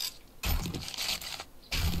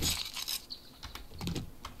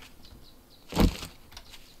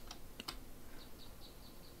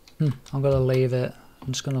 I'm going to leave it.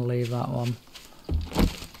 I'm just going to leave that one.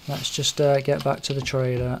 Let's just get back to the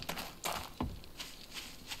trader.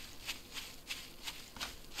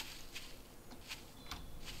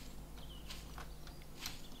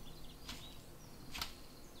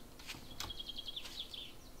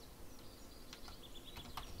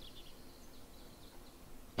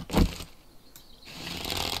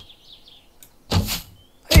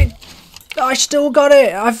 I still got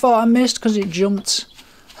it! I thought I missed because it jumped.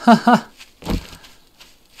 Haha.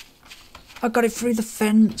 I got it through the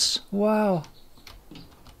fence. Wow.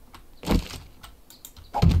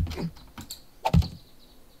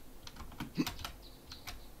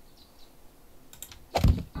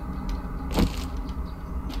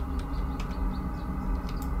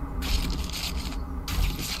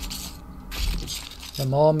 The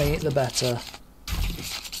more meat, the better.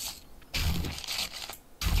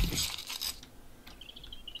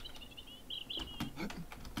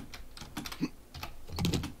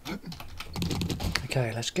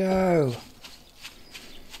 Okay, let's go.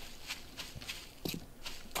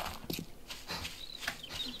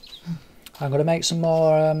 I'm going to make some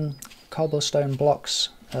more cobblestone blocks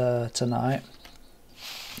tonight.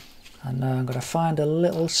 And I'm going to find a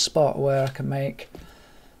little spot where I can make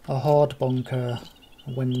a horde bunker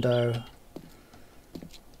window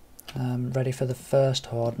ready for the first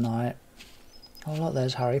horde night. Oh look,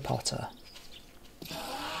 there's Harry Potter.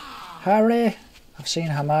 Harry! I've seen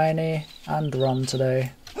Hermione and Ron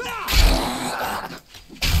today.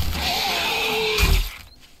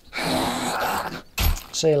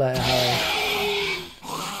 See you later, Harry.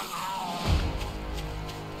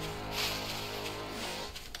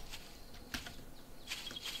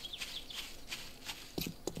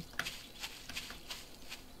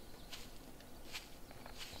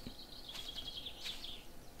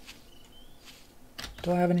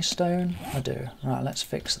 Do I have any stone? I do. Right, let's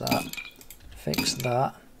fix that. Fix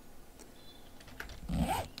that.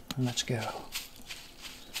 And let's go.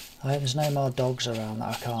 I hope there's no more dogs around that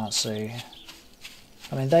I can't see.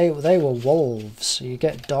 I mean, they were wolves. So you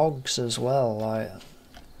get dogs as well. Like,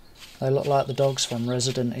 they look like the dogs from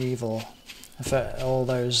Resident Evil. For all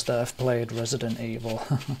those that have played Resident Evil.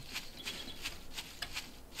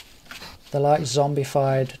 They're like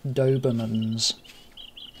zombified Dobermans.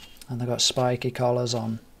 And they've got spiky collars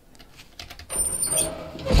on.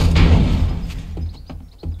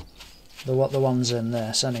 The ones in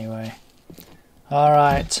this, anyway.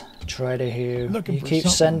 Alright, Trader Hugh. You keep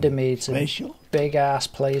sending me to special? big ass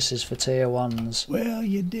places for tier 1s. Well,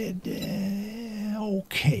 you did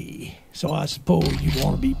okay. So I suppose you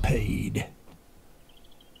want to be paid.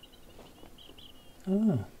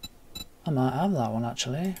 Oh, I might have that one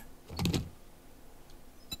actually.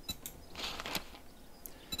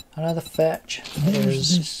 Another fetch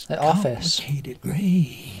is the office. Complicated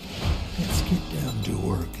grave. Let's get down to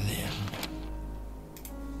work then.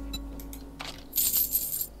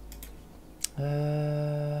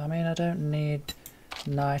 I mean, I don't need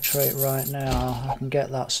nitrate right now. I can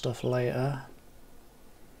get that stuff later.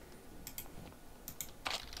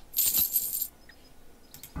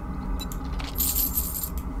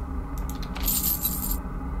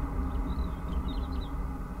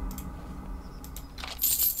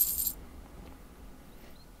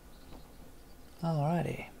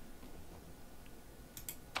 Alrighty.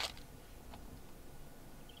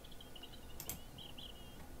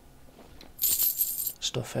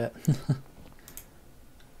 Stuff it.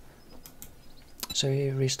 So he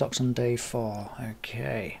restocks on day 4.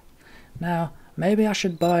 Okay. Now, maybe I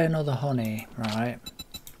should buy another honey, right?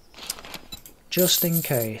 Just in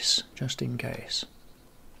case. Just in case.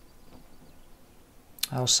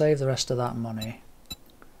 I'll save the rest of that money.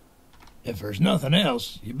 If there's nothing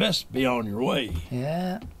else, you best be on your way.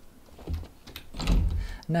 Yeah.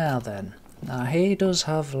 Now then. Now he does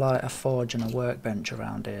have like a forge and a workbench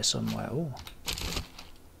around here somewhere. Ooh.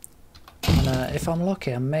 And if I'm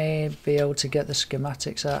lucky I may be able to get the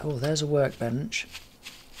schematics out. Oh, there's a workbench.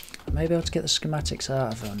 I may be able to get the schematics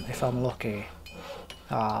out of them if I'm lucky.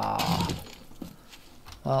 Ah.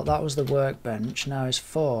 Well, that was the workbench. Now his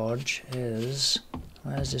forge is...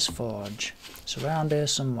 Where's his forge? It's around here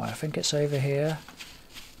somewhere. I think it's over here.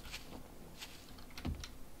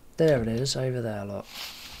 There it is, over there, look.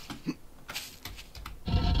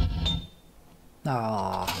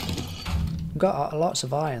 Ah, got lots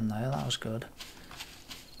of iron though, that was good.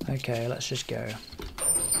 Okay, let's just go.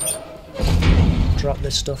 Drop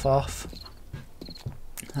this stuff off.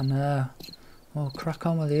 And we'll crack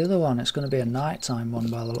on with the other one. It's going to be a nighttime one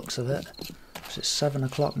by the looks of it. 'Cause it's 7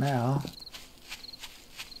 o'clock now.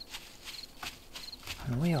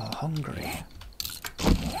 And we are hungry.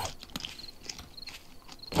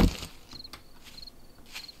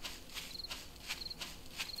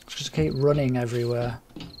 Just keep running everywhere.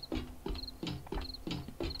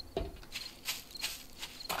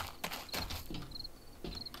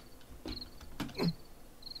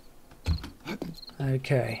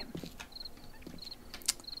 Okay.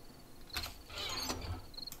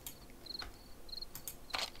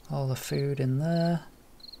 All the food in there.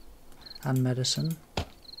 And medicine.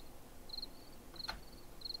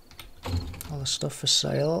 All the stuff for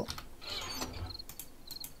sale.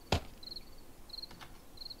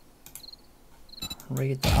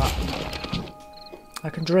 Read that. I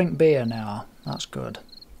can drink beer now. That's good.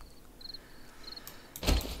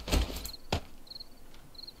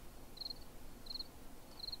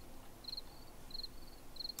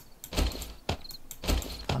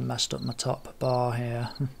 I messed up my top bar here.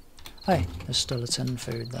 Hey, there's still a tin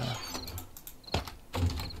food there.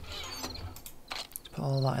 Put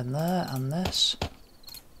all that in there and this.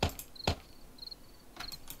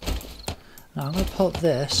 Now I'm going to put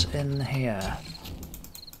this in here.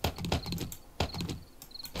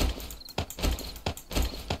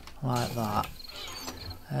 Like that.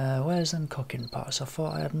 Where's them cooking pots? I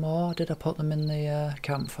thought I had more. Did I put them in the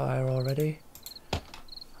campfire already? I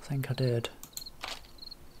think I did.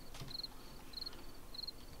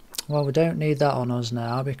 Well, we don't need that on us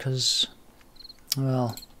now because,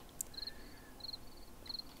 well,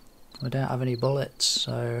 we don't have any bullets,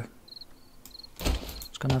 so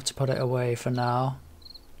just going to have to put it away for now.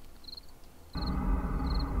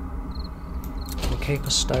 We'll keep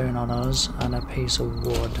a stone on us and a piece of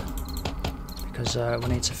wood because we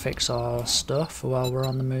need to fix our stuff while we're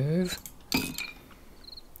on the move.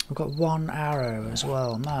 We've got one arrow as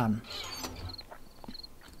well, man.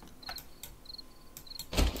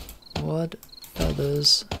 Wood,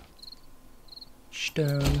 feathers,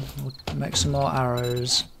 stone. We'll make some more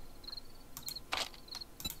arrows.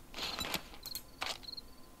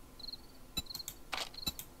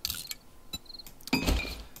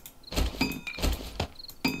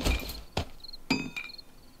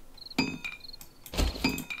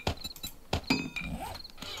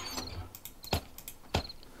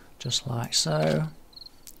 Just like so.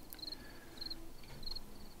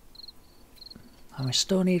 And we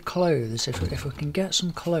still need clothes. If we can get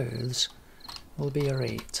some clothes, we'll be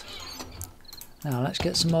alright. Now let's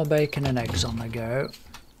get some more bacon and eggs on the go.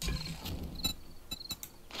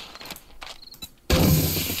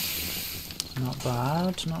 Not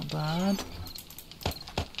bad, not bad.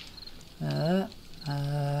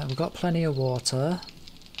 We've got plenty of water.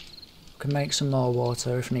 We can make some more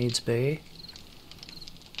water if needs be.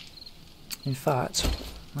 In fact,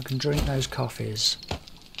 I can drink those coffees.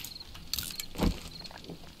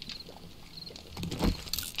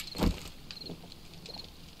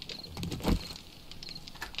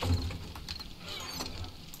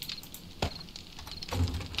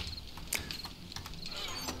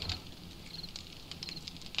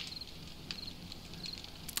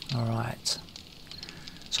 Alright,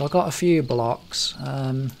 so I've got a few blocks.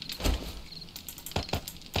 I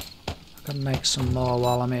can make some more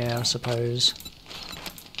while I'm here, I suppose.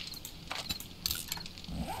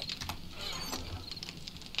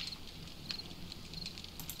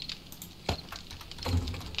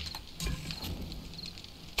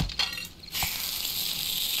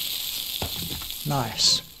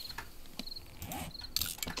 Nice.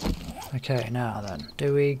 Okay, now then,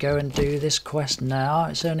 do we go and do this quest now?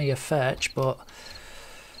 It's only a fetch, but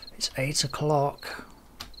it's 8 o'clock.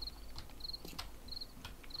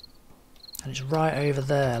 And it's right over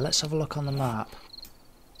there. Let's have a look on the map.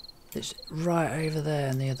 It's right over there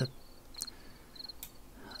in the other...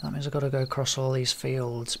 That means I've got to go across all these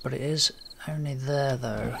fields, but it is only there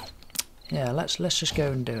though. Yeah, let's just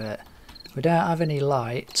go and do it. We don't have any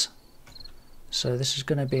light, so this is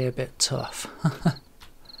going to be a bit tough.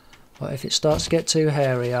 But if it starts to get too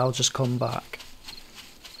hairy, I'll just come back.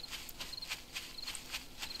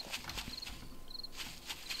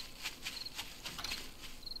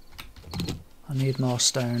 I need more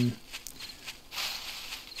stone,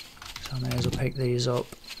 so I may as well pick these up.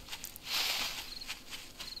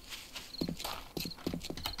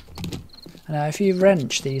 Now if you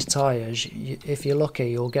wrench these tyres, if you're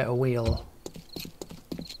lucky you'll get a wheel.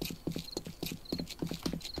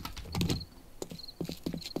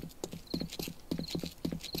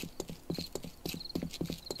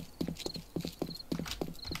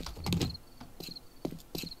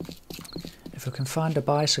 If we can find a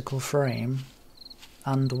bicycle frame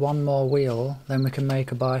and one more wheel, then we can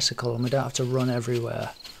make a bicycle and we don't have to run everywhere,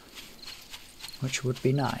 which would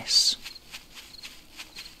be nice.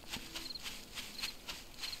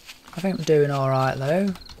 I think we're doing alright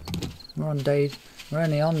though. We're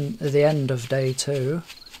only on the end of day 2.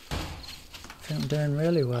 I think we're doing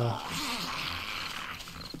really well.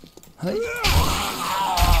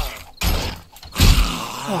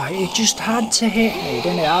 Oh, he just had to hit me,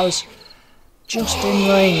 didn't he? I was just in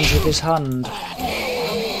range of his hand.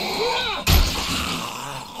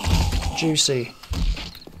 Juicy.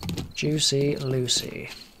 Juicy Lucy.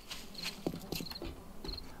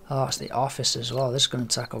 Oh, it's the office as well. This is going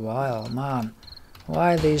to take a while, man.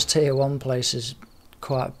 Why are these tier 1 places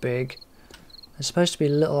quite big? They're supposed to be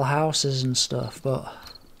little houses and stuff, but they're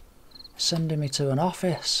sending me to an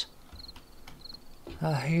office.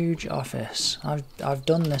 A huge office. I've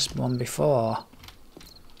done this one before,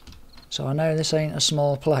 so I know this ain't a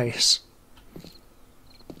small place.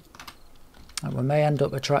 And we may end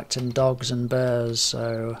up attracting dogs and bears,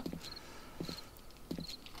 so...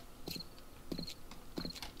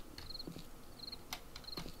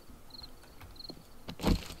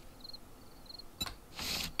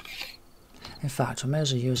 In fact, I may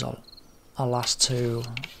as well use our last 2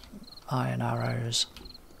 iron arrows.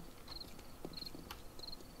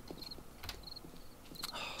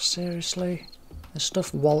 Oh, seriously? There's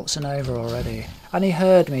stuff waltzing over already. And he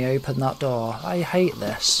heard me open that door. I hate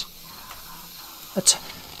this.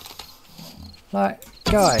 Like,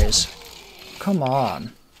 guys, come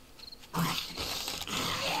on.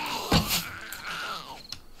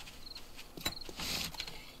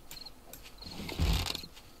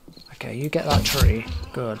 Okay, you get that tree.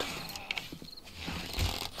 Good.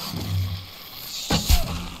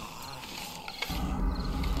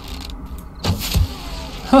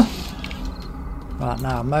 Huh. Right,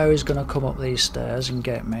 now Mo is going to come up these stairs and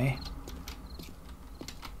get me.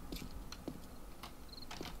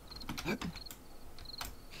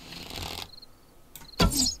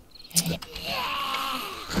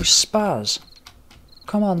 You spaz.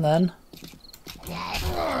 Come on then.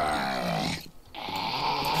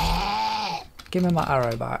 Give me my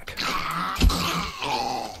arrow back.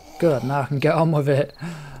 Good, now I can get on with it.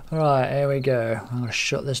 Right, here we go. I'm going to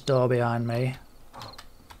shut this door behind me.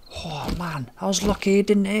 Oh man, I was lucky he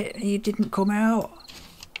didn't come out.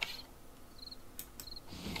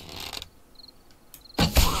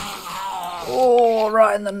 Oh,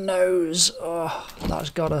 right in the nose. Oh,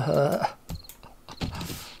 that's gotta hurt.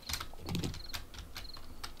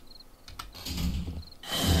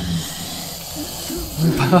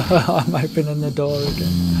 I'm opening the door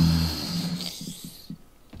again.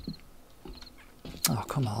 Oh,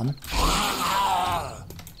 come on.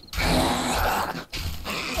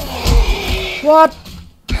 What?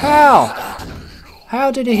 How?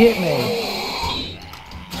 How did he hit me?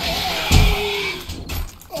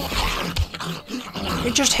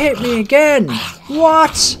 It just hit me again.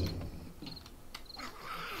 What?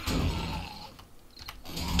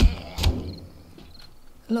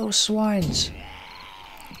 Little swines.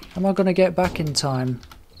 Am I going to get back in time?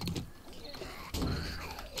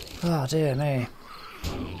 Oh dear me.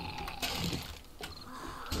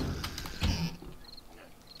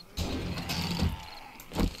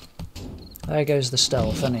 There goes the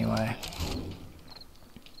stealth anyway.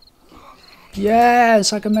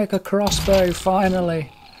 Yes, I can make a crossbow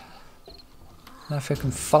finally. Now if I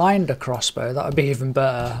can find a crossbow, that would be even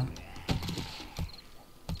better.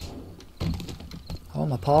 Oh,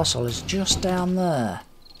 my parcel is just down there.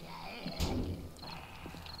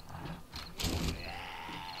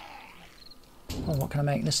 Oh, what can I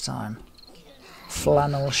make this time?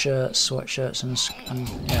 Flannel shirts, sweatshirts and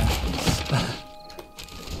yeah.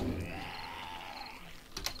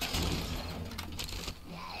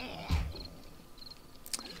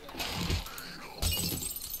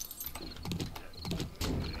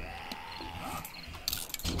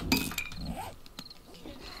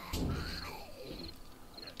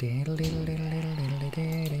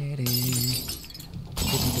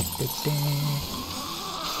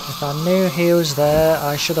 If I knew he was there,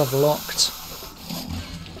 I should have looked.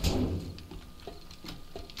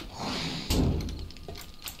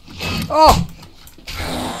 Oh!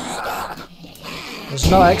 I was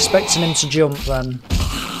not expecting him to jump then.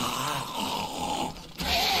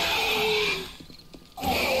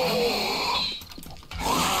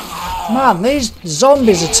 Man, these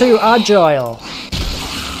zombies are too agile.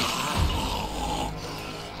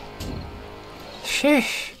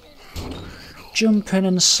 Sheesh. Jumping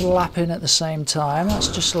and slapping at the same time. That's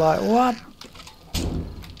just like, what?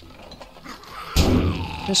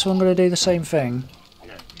 This one gonna do the same thing.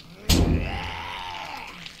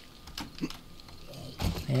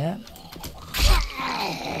 Yeah.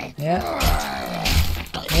 Yeah.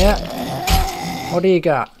 Yeah. What do you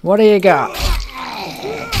got? What do you got?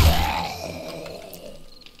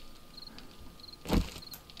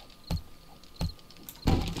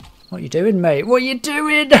 What are you doing, mate? What are you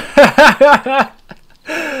doing? That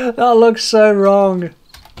looks so wrong.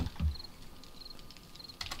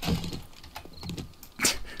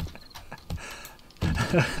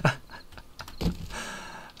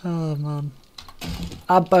 Oh man.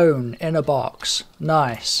 A bone in a box.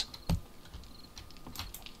 Nice.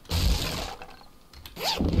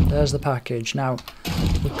 There's the package. Now,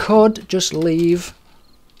 we could just leave,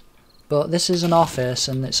 but this is an office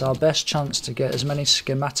and it's our best chance to get as many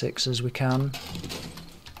schematics as we can.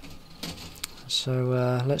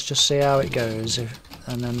 So let's just see how it goes,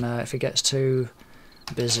 and then if it gets too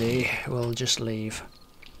busy, we'll just leave.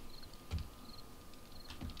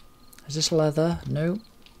 Is this leather? No.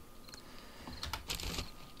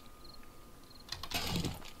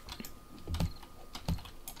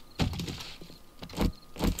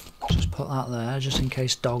 Just put that there, just in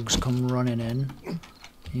case dogs come running in.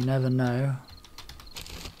 You never know.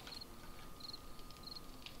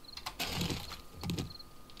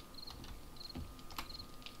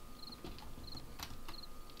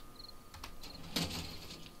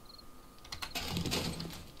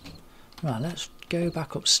 Right, let's go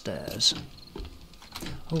back upstairs.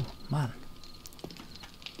 Oh, man.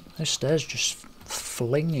 Those stairs just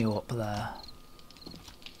fling you up there.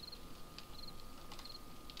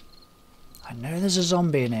 I know there's a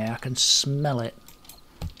zombie in here, I can smell it.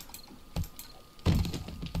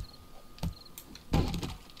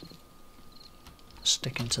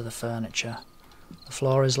 Sticking to the furniture. The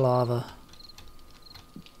floor is lava.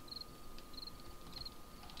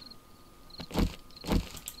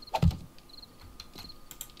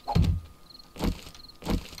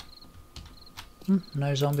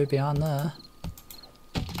 No zombie behind there.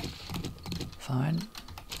 Fine.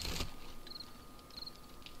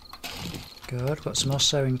 Good, got some more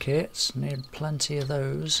sewing kits. Need plenty of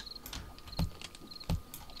those.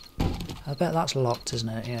 I bet that's locked, isn't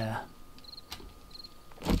it? Yeah.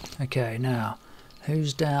 Okay, now,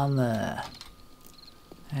 who's down there?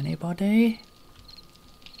 Anybody?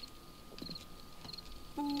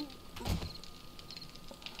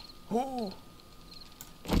 Oh.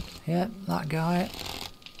 Yep, that guy.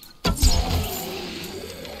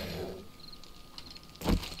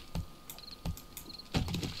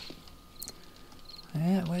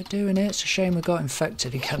 Yeah, we're doing it. It's a shame we got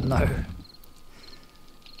infected again though.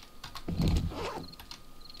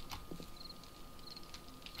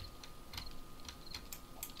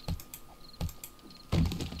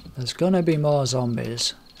 There's gonna be more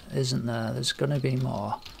zombies, isn't there? There's gonna be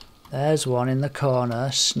more. There's one in the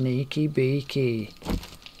corner, sneaky beaky.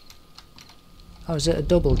 Oh, is it a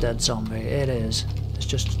double dead zombie? It is. It's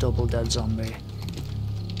just a double dead zombie.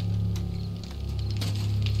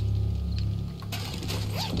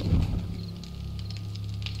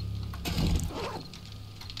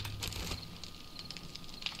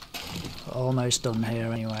 Almost done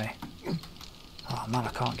here anyway. Oh man, I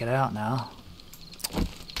can't get out now.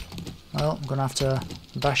 Well, I'm gonna have to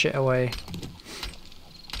bash it away.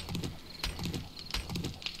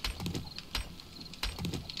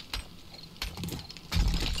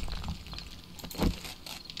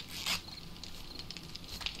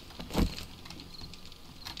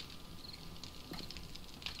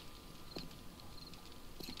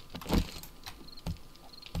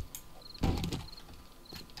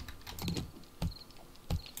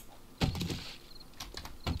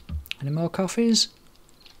 Any more coffees?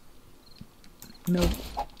 No.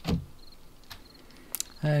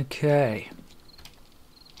 Okay.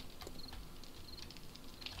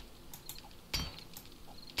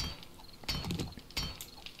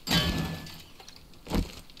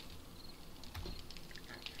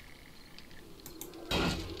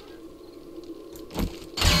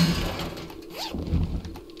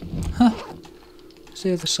 Huh. It's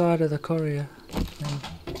the other side of the courier thing.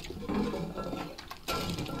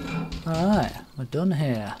 Alright, we're done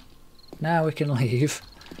here. Now we can leave.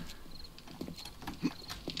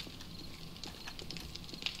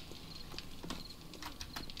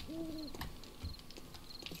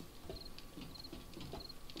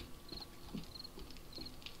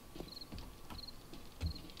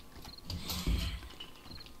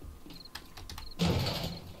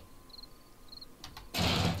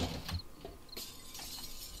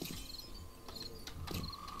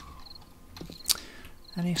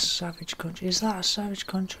 Any savage country? Is that a savage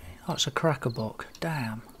country? Oh, it's a cracker book.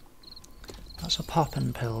 Damn. That's a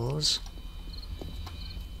poppin' pills.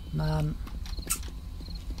 Man.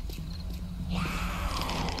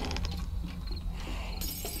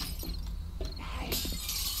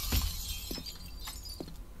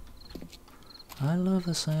 I love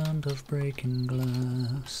the sound of breaking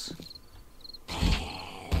glass.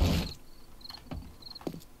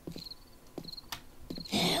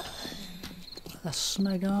 Where the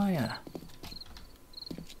snug are you?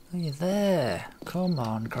 Are you there? Come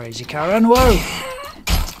on, crazy Karen. Whoa!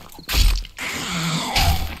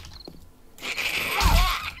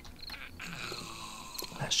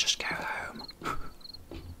 Let's just go home.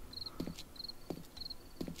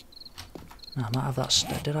 No, I might have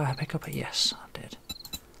that. Did I pick up it? Yes, I did.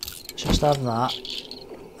 Let's just have that.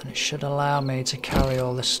 And it should allow me to carry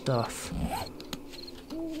all this stuff.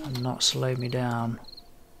 And not slow me down.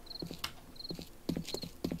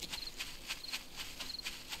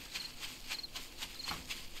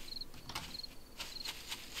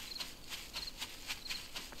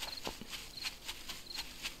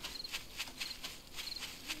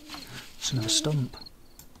 Another stump.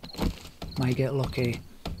 Might get lucky.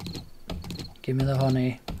 Give me the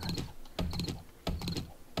honey.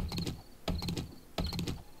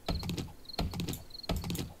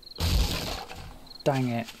 Dang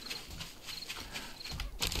it.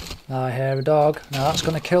 I hear a dog. Now that's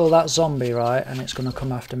going to kill that zombie, right? And it's going to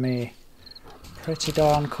come after me pretty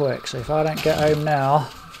darn quick. So if I don't get home now...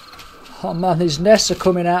 Oh man, these nests are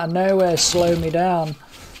coming out of nowhere, slow me down.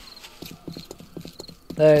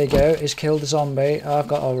 There you go, he's killed the zombie. I've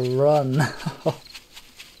got to run.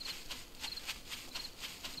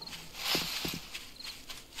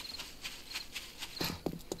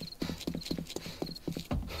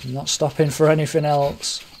 I'm not stopping for anything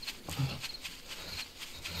else.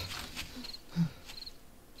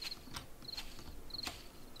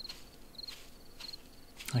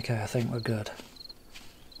 Okay, I think we're good.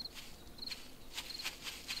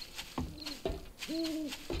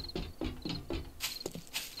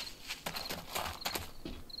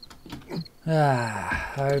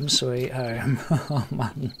 Ah, home sweet home. Oh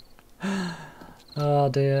man. Oh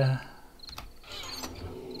dear.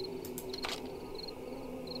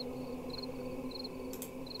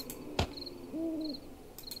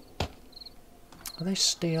 Are they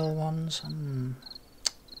steel ones?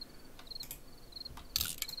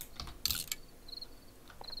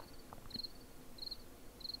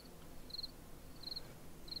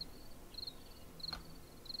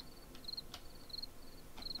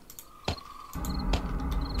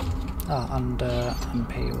 Oh, and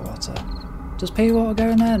pea water. Does pea water go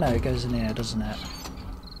in there? No, it goes in here, doesn't it?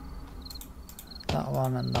 That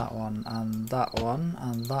one, and that one, and that one,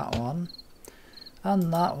 and that one,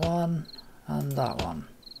 and that one, and that one.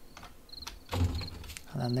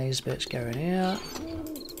 And then these bits go in here.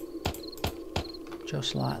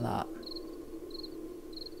 Just like that.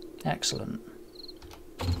 Excellent.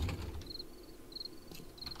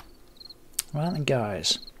 Right then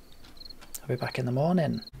guys, I'll be back in the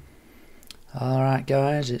morning. Alright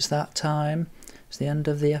guys, it's that time. It's the end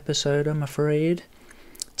of the episode, I'm afraid.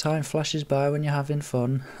 Time flashes by when you're having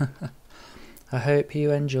fun. I hope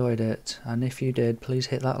you enjoyed it, and if you did, please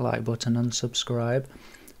hit that like button and subscribe,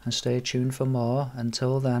 and stay tuned for more.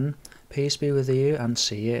 Until then, peace be with you, and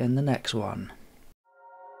see you in the next one.